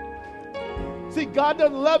 Amen. See, God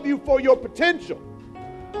doesn't love you for your potential.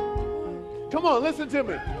 Come on, listen to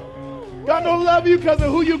me. God don't love you because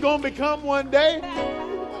of who you're going to become one day.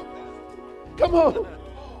 Come on.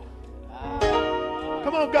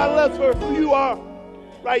 Come on, God loves for who you are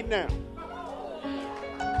right now.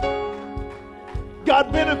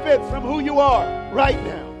 God benefits from who you are right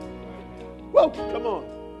now. Whoa, come on.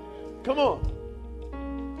 Come on.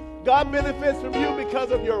 God benefits from you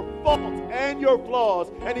because of your faults and your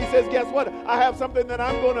flaws. And he says, guess what? I have something that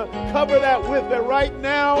I'm going to cover that with. That right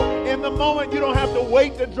now, in the moment, you don't have to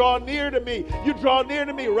wait to draw near to me. You draw near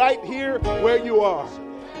to me right here where you are.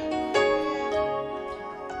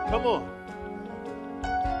 Come on.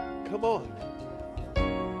 Come on.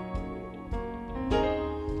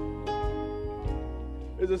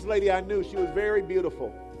 There's this lady I knew. She was very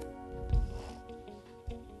beautiful.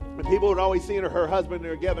 And people would always see her husband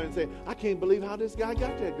together and say, I can't believe how this guy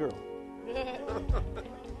got that girl.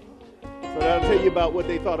 So that'll tell you about what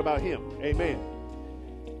they thought about him. Amen.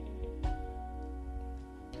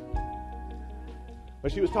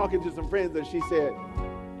 But she was talking to some friends and she said,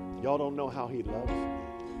 y'all don't know how he loves me.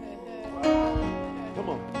 Come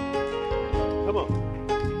on. Come on.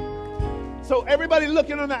 So everybody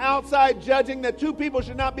looking on the outside, judging that two people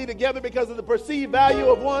should not be together because of the perceived value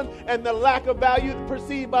of one and the lack of value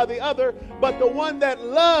perceived by the other. But the one that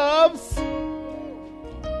loves,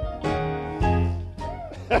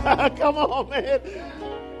 come on, man.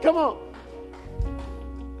 Come on.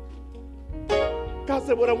 God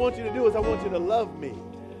said, what I want you to do is I want you to love me.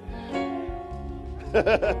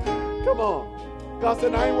 Come on. God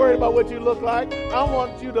said, I ain't worried about what you look like. I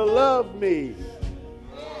want you to love me.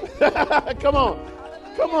 Come on.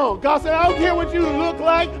 Come on. God said, I don't care what you look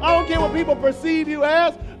like. I don't care what people perceive you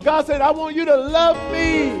as. God said, I want you to love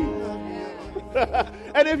me.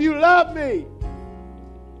 And if you love me,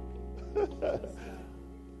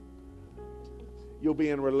 you'll be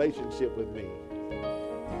in relationship with me.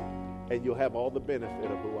 And you'll have all the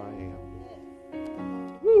benefit of who I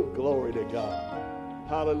am. Woo, glory to God.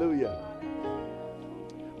 Hallelujah.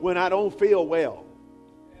 When I don't feel well,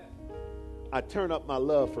 I turn up my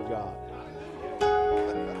love for God.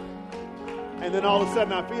 And then all of a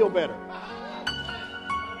sudden I feel better.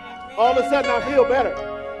 All of a sudden I feel better.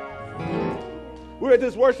 We were at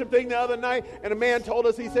this worship thing the other night, and a man told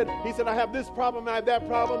us, he said, I have this problem, I have that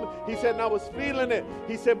problem. He said, and I was feeling it.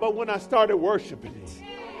 He said, but when I started worshiping,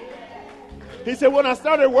 he said, when I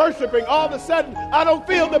started worshiping, all of a sudden I don't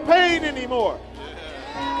feel the pain anymore.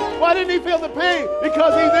 Why didn't he feel the pain?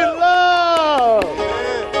 Because he's in love.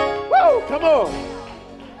 Woo, come on.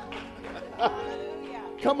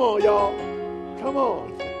 Come on, y'all. Come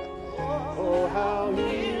on. Oh, how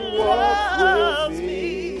he walks with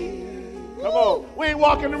me. Come on. We ain't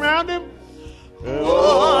walking around him.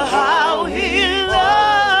 Oh, how he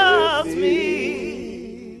loves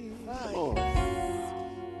me. Come on.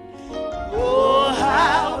 Oh,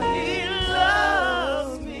 how he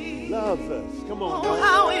loves me. Loves us. Come on. Oh,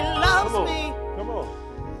 how he loves Come on. me. Come on.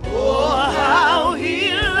 Oh, how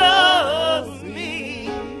he loves me.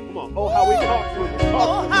 Come on. Oh, how he talks with me.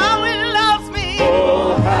 Oh, how he loves me.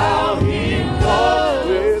 Oh, how he talks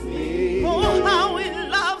with me. Oh, how he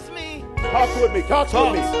loves me. Talk with me. Talk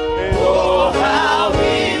with me. And Oh, how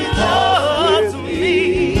he loves me.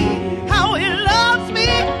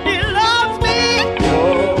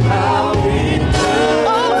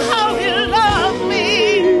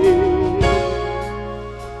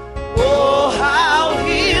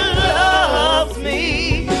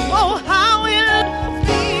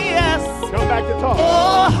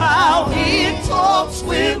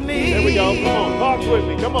 Here we go. Come on. Talk with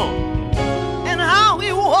me. Come on. And how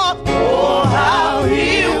he walks, oh, how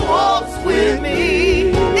he walks with me.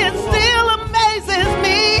 It still amazes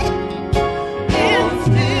me. It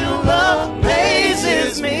still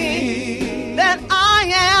amazes me that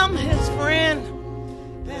I am his friend.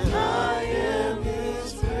 That I am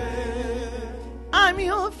his friend. I'm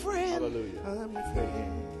your friend. Hallelujah. I'm your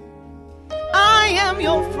friend. I am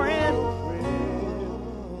your friend.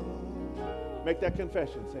 Make that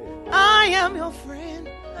confession. Say it. I am your friend.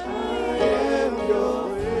 I am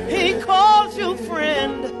your friend. He calls you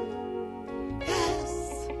friend.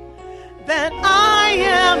 Yes. That I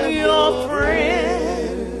am your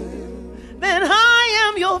friend. That I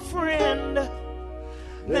am your friend.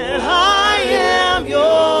 That I am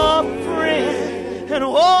your friend. And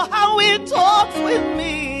oh, how he talks with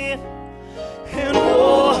me. And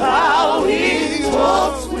oh, how he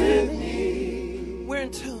talks with me. We're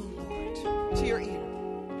in tune, Lord, to your ear.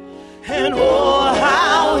 And oh,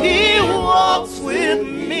 how he walks with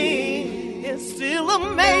me. It still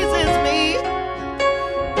amazes me.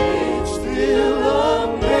 It still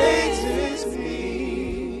amazes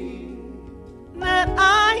me that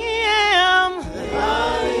I am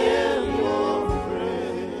your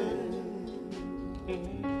friend.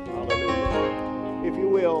 Hallelujah. If you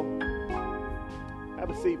will, have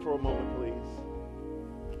a seat for a moment, please.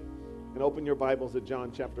 And open your Bibles at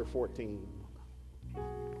John chapter 14.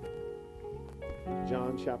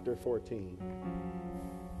 John chapter 14.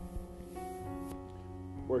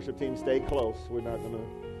 Worship team, stay close. We're not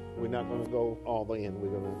gonna go all the in. We're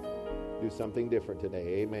gonna do something different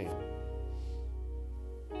today. Amen.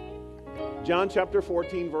 John chapter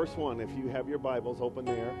 14, verse 1. If you have your Bibles, open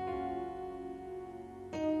there.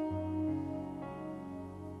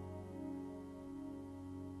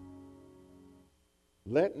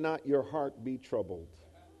 Let not your heart be troubled.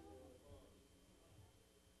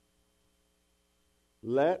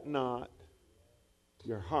 Let not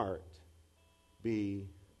your heart be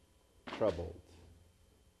troubled.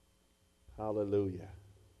 Hallelujah.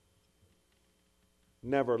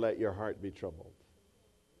 Never let your heart be troubled.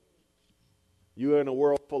 You are in a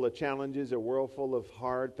world full of challenges, a world full of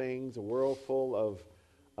hard things, a world full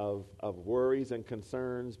of worries and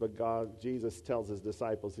concerns, but Jesus tells his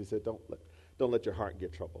disciples, he said, don't let your heart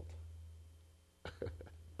get troubled.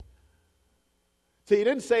 See, he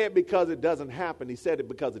didn't say it because it doesn't happen. He said it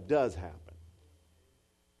because it does happen.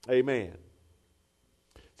 Amen.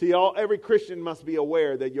 See, every Christian must be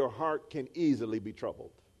aware that your heart can easily be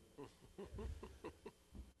troubled.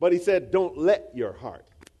 But he said, don't let your heart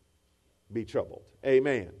be troubled.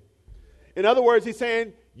 Amen. In other words, he's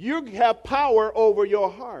saying, you have power over your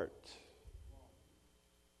heart.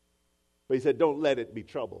 But he said, don't let it be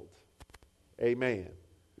troubled. Amen.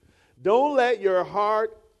 Don't let your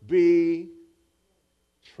heart be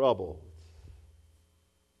troubled.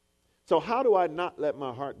 So how do I not let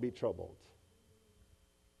my heart be troubled?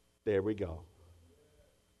 There we go.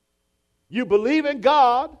 You believe in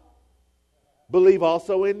God, believe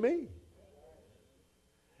also in me.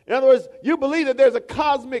 In other words, you believe that there's a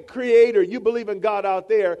cosmic creator. You believe in God out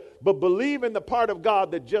there, but believe in the part of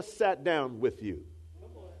God that just sat down with you.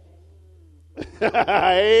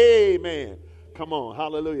 Amen. Come on,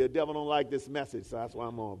 hallelujah. The devil don't like this message, so that's why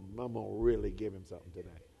I'm gonna really give him something today.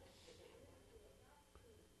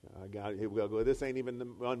 Here we go. This ain't even the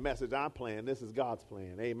message I'm playing. This is God's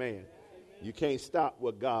plan. Amen. You can't stop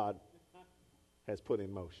what God has put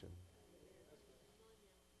in motion.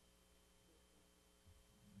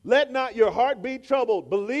 Let not your heart be troubled.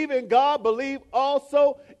 Believe in God. Believe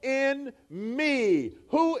also in me.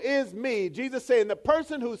 Who is me? Jesus saying the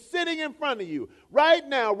person who's sitting in front of you right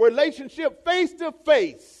now, relationship face to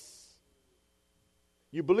face.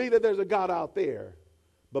 You believe that there's a God out there,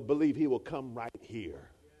 but believe he will come right here.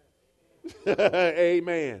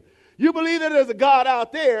 Amen. You believe that there's a God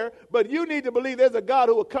out there, but you need to believe there's a God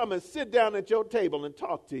who will come and sit down at your table and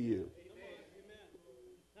talk to you.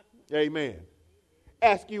 Amen.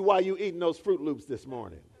 Ask you why you eating those Fruit Loops this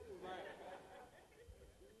morning.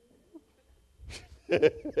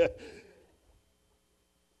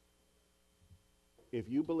 If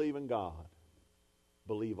you believe in God,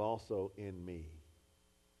 believe also in me.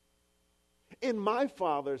 In my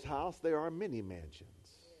Father's house there are many mansions.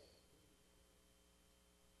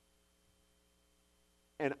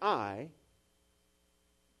 And I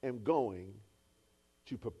am going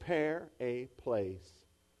to prepare a place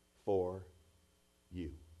for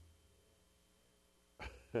you.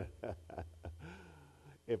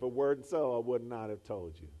 If it weren't so, I would not have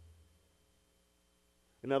told you.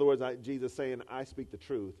 In other words, Jesus saying, I speak the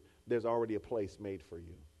truth. There's already a place made for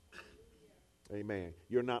you. Amen.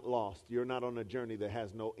 You're not lost. You're not on a journey that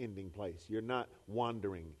has no ending place. You're not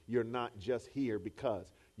wandering. You're not just here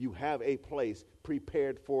because you have a place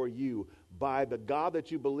prepared for you by the God that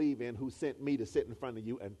you believe in, who sent me to sit in front of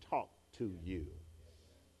you and talk to you.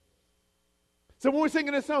 So when we're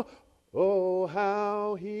singing this song, oh,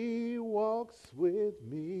 how he walks with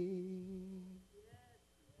me,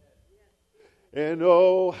 and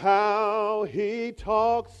oh, how he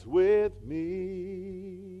talks with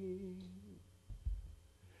me,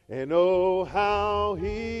 and oh, how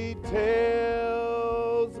he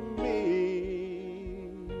tells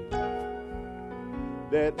me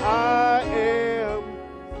that I am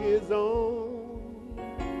his own.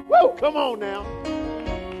 Woo, come on now.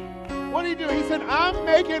 What did he do? He said, I'm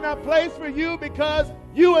making a place for you because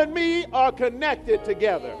you and me are connected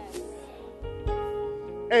together.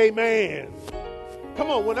 Amen. Come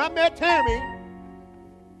on, when I met Tammy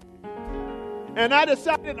and I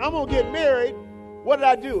decided I'm going to get married, what did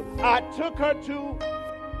I do? I took her to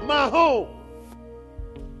my home.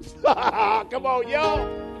 Come on,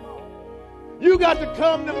 y'all. You got to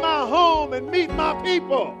come to my home and meet my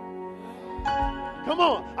people. Come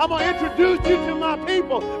on. I'm going to introduce you to my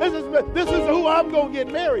people. This is who I'm going to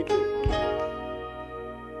get married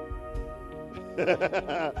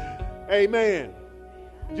to. Amen.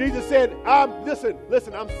 Jesus said,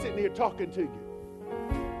 listen, I'm sitting here talking to you.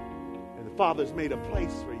 And the Father's made a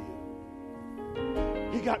place for you.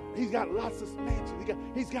 He's got lots of mansions.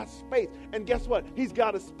 He's got space. And guess what? He's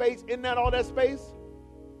got a space. Isn't that all that space?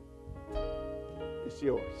 It's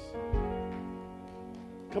yours.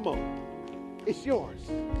 Come on. It's yours.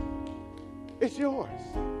 It's yours.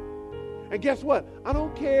 And guess what? I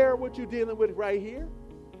don't care what you're dealing with right here.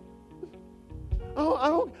 I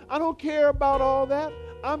don't care about all that.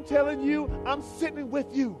 I'm telling you, I'm sitting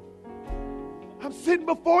with you. I'm sitting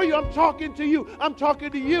before you. I'm talking to you. I'm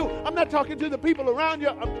talking to you. I'm not talking to the people around you.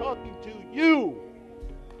 I'm talking to you.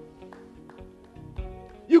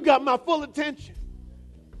 You got my full attention.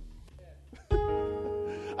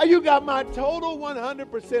 You got my total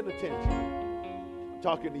 100% attention. I'm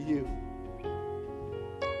talking to you.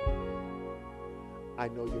 I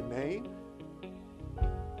know your name.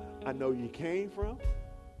 I know where you came from.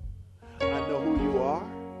 I know who you are.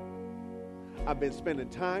 I've been spending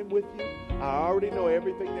time with you. I already know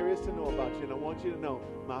everything there is to know about you. And I want you to know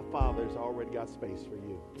my Father's already got space for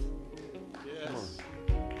you. Yes.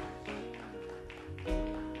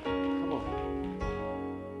 Come on.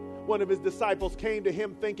 One of his disciples came to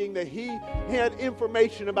him thinking that he had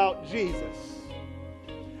information about Jesus.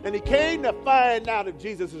 And he came to find out if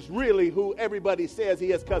Jesus is really who everybody says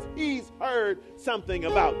he is, because he's heard something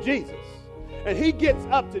about Jesus. And he gets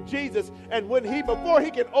up to Jesus, and before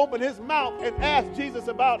he can open his mouth and ask Jesus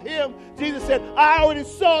about him, Jesus said, I already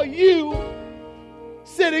saw you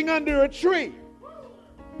sitting under a tree.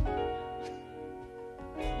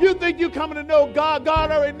 You think you're coming to know God?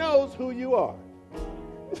 God already knows who you are.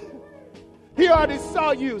 He already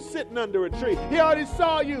saw you sitting under a tree. He already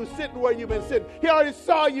saw you sitting where you've been sitting. He already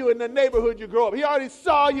saw you in the neighborhood you grew up. He already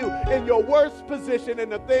saw you in your worst position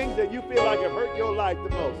and the things that you feel like have hurt your life the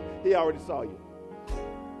most. He already saw you.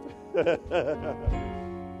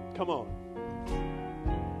 Come on.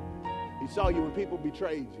 He saw you when people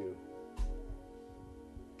betrayed you.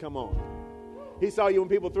 Come on. He saw you when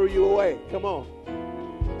people threw you away. Come on.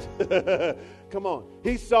 Come on.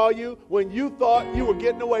 He saw you when you thought you were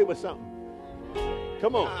getting away with something.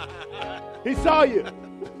 Come on. He saw you.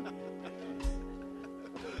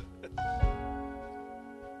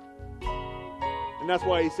 And that's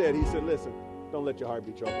why he said, listen, don't let your heart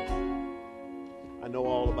be troubled. I know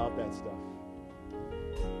all about that stuff.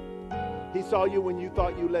 He saw you when you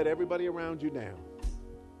thought you let everybody around you down.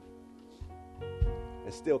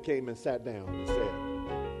 And still came and sat down and said,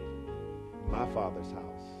 my Father's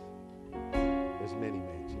house, there's many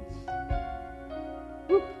mansions.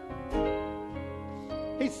 Woo.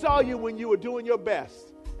 He saw you when you were doing your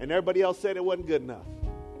best and everybody else said it wasn't good enough.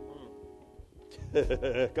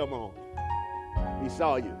 Come on. He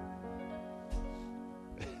saw you.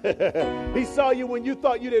 He saw you when you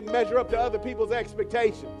thought you didn't measure up to other people's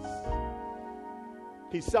expectations.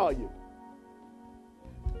 He saw you.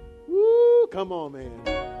 Woo, come on, man.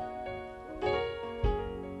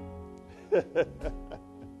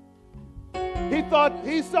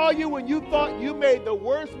 He saw you when you thought you made the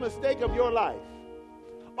worst mistake of your life,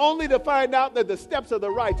 only to find out that the steps of the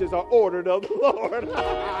righteous are ordered of the Lord.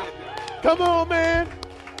 Come on, man.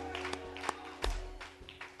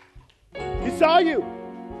 He saw you.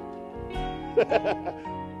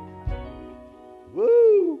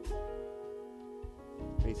 Woo.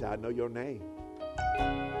 He said, I know your name. He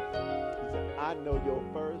said, I know your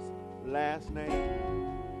first last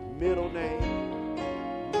name, middle name,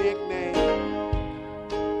 nickname,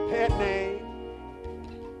 pet name.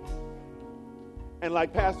 And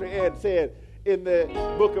like Pastor Ed said in the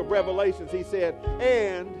book of Revelations, he said,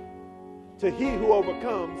 and to he who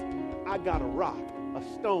overcomes, I got a rock, a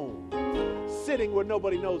stone, sitting where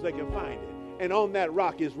nobody knows they can find it. And on that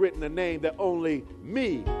rock is written a name that only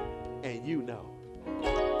me and you know.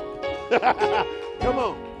 Come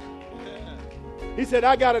on. He said,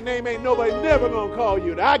 I got a name ain't nobody never gonna call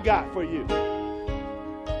you that I got for you.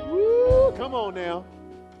 Woo, come on now.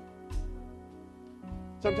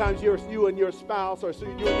 Sometimes you and your spouse, or you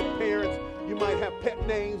and your parents, you might have pet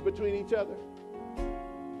names between each other.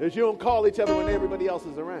 Because you don't call each other when everybody else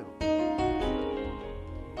is around.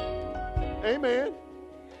 Amen.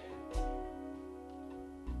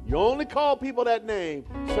 You only call people that name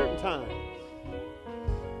certain times.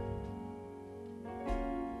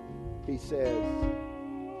 He says,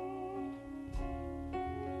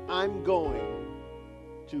 I'm going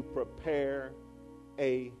to prepare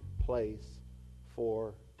a place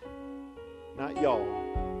for not y'all,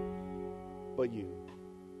 but you.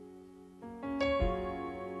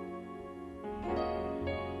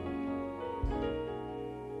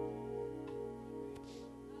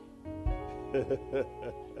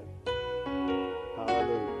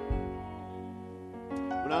 Hallelujah.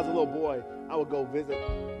 When I was a little boy, I would go visit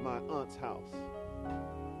my aunt's house.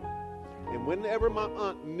 And whenever my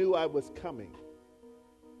aunt knew I was coming,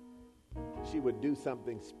 she would do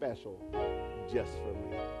something special just for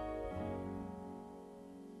me.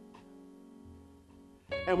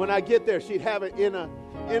 And when I get there, she'd have it in a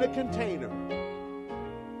container.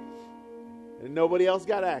 And nobody else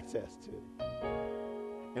got access to it.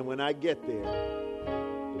 And when I get there,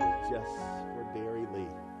 it was just for Derry Lee.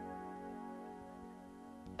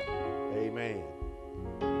 Amen.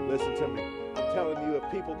 Listen to me. I'm telling you, if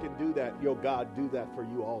people can do that, your God do that for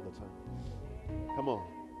you all the time. Come on.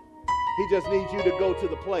 He just needs you to go to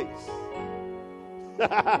the place.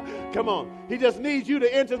 Come on. He just needs you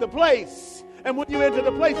to enter the place. And when you enter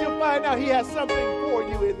the place, you'll find out he has something for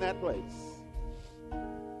you in that place.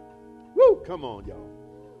 Woo! Come on, y'all.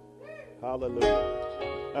 Hallelujah.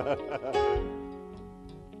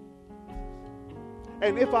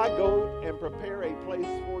 And if I go and prepare a place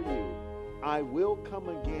for you, I will come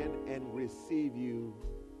again and receive you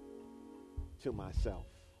to myself.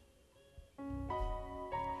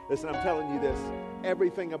 Listen, I'm telling you this.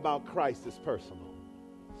 Everything about Christ is personal.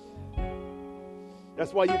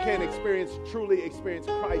 That's why you can't truly experience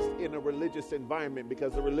Christ in a religious environment,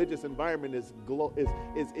 because the religious environment is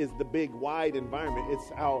the big, wide environment. It's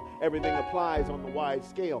how everything applies on the wide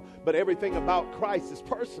scale. But everything about Christ is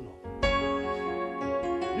personal.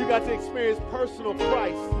 You got to experience personal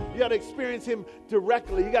Christ. You got to experience him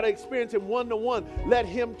directly. You got to experience him one-to-one. Let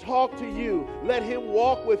him talk to you. Let him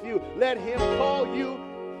walk with you. Let him call you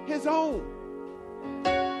his own.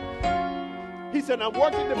 He said, I'm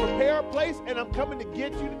working to prepare a place, and I'm coming to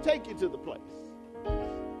get you to take you to the place.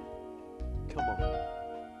 Come on.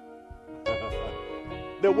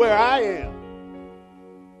 That where I am,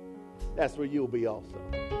 that's where you'll be also.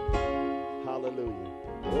 Hallelujah.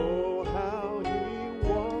 Oh, how he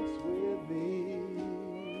walks with me.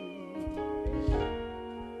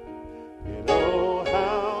 And oh,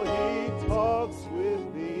 how he talks with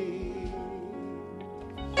me.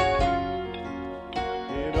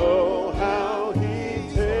 And oh, how he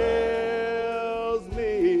tells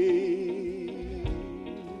me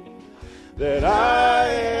that I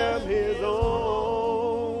am his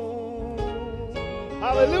own.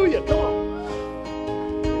 Hallelujah. Come on.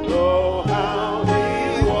 And oh, how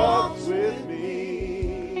he walks with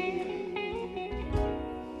me.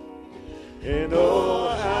 And oh,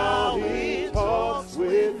 how he talks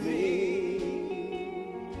with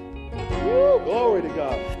me. Woo, glory to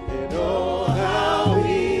God. And oh, how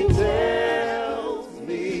he tells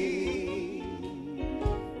me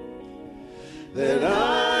that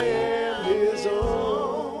I am his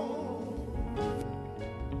own.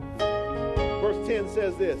 Verse 10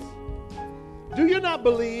 says this. Do you not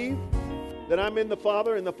believe that I'm in the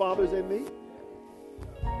Father and the Father's in me?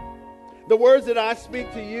 The words that I speak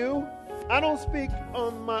to you, I don't speak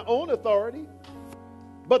on my own authority,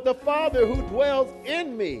 but the Father who dwells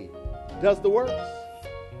in me does the works.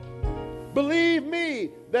 Believe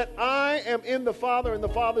me that I am in the Father and the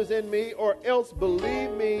Father's in me, or else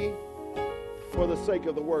believe me for the sake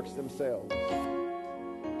of the works themselves.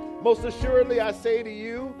 Most assuredly I say to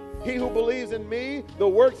you, he who believes in me, the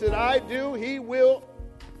works that I do, he will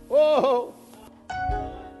do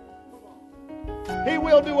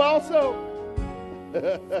also.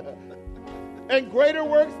 And greater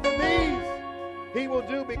works than these He will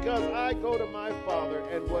do because I go to my Father,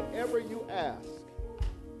 and whatever you ask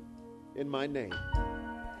in my name,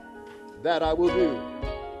 that I will do,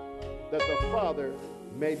 that the Father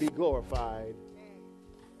may be glorified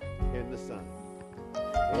in the Son.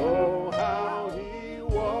 Oh, how he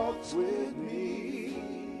walks with me.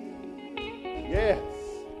 Yes.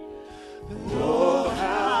 Oh,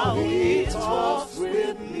 how he talks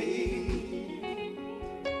with me.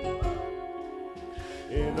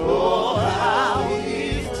 And oh, how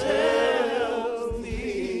he tells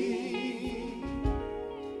me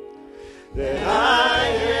that I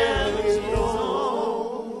am his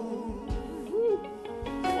own.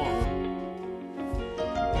 Come on.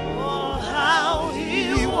 Oh, how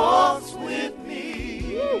he walks with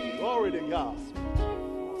me. Glory to God.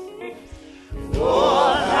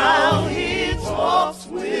 Oh, how he talks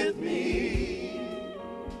with me.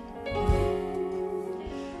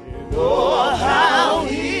 And oh, how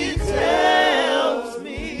he tells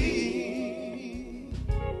me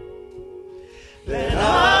that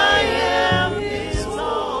I am his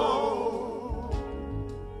own.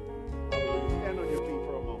 Stand on your feet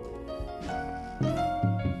for a moment.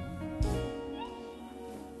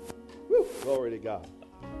 Woo. Glory to God.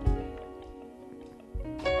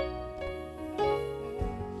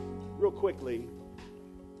 Real quickly,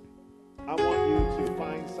 I want you to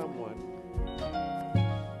find someone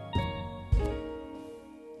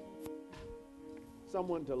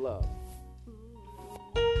to love.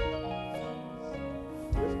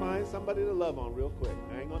 Just find somebody to love on real quick.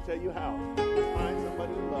 I ain't going to tell you how. Just find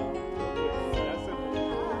somebody to love real quick. That's simple.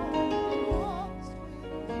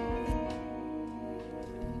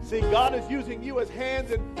 See, God is using you as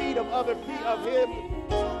hands and feet of Him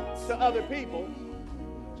to other people.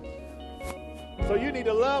 So you need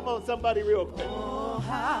to love on somebody real quick. Oh,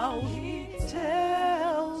 how he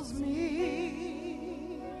tells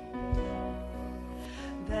me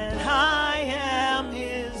that I am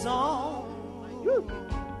his own.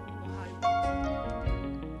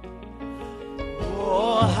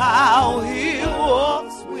 Oh, how he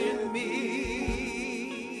walks with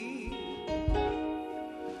me.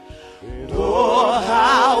 Oh,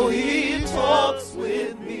 how he talks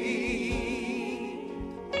with me.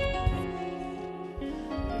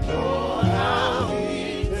 Oh, how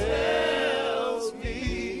he tells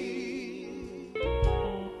me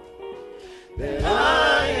that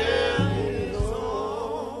I am his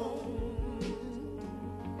own.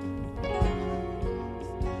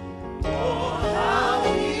 Oh, how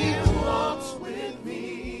he walks with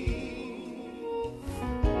me.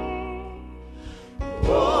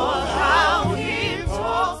 Oh, how he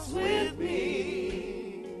talks with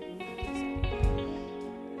me.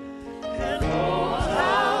 And oh,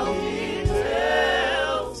 how he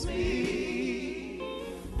tells me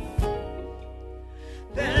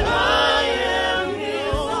that I am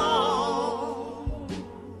his own.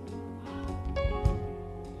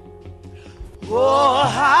 Oh,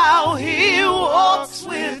 how he walks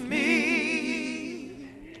with me.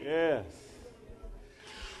 Yes.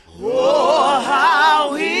 Oh,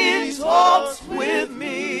 how he talks with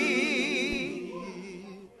me.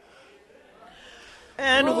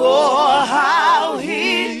 And oh, how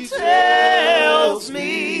he tells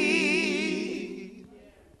me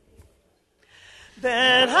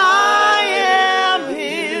that I am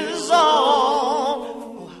his own.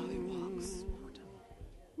 Oh, how he walks.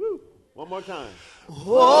 Woo. One more time.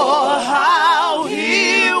 Oh, how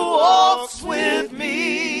he walks with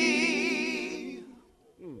me.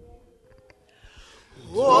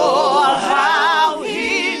 Oh, how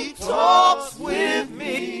he talks with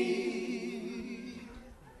me.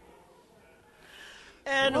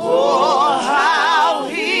 And oh, how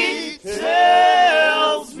he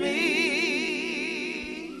tells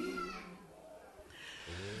me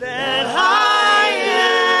that I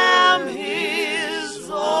am his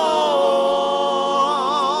own.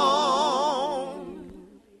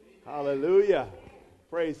 Hallelujah.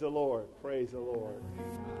 Praise the Lord. Praise the Lord.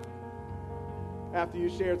 After you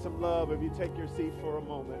shared some love, if you take your seat for a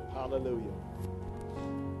moment, hallelujah.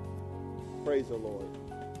 Praise the Lord.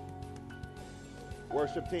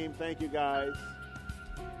 Worship team, thank you guys.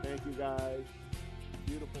 Thank you guys.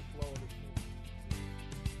 Beautiful flow of the Spirit.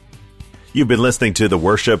 You've been listening to the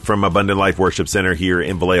worship from Abundant Life Worship Center here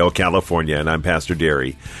in Vallejo, California, and I'm Pastor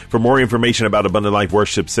Derry. For more information about Abundant Life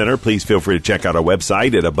Worship Center, please feel free to check out our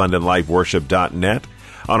website at abundantlifeworship.net.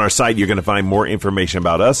 On our site, you're going to find more information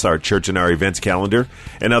about us, our church, and our events calendar,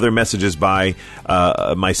 and other messages by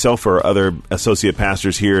myself or other associate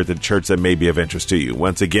pastors here at the church that may be of interest to you.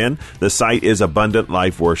 Once again, the site is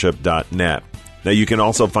abundantlifeworship.net. Now, you can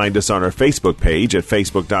also find us on our Facebook page at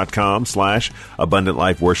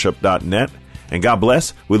facebook.com/abundantlifeworship.net And God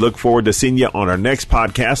bless. We look forward to seeing you on our next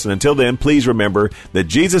podcast. And until then, please remember that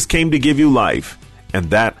Jesus came to give you life, and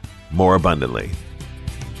that more abundantly.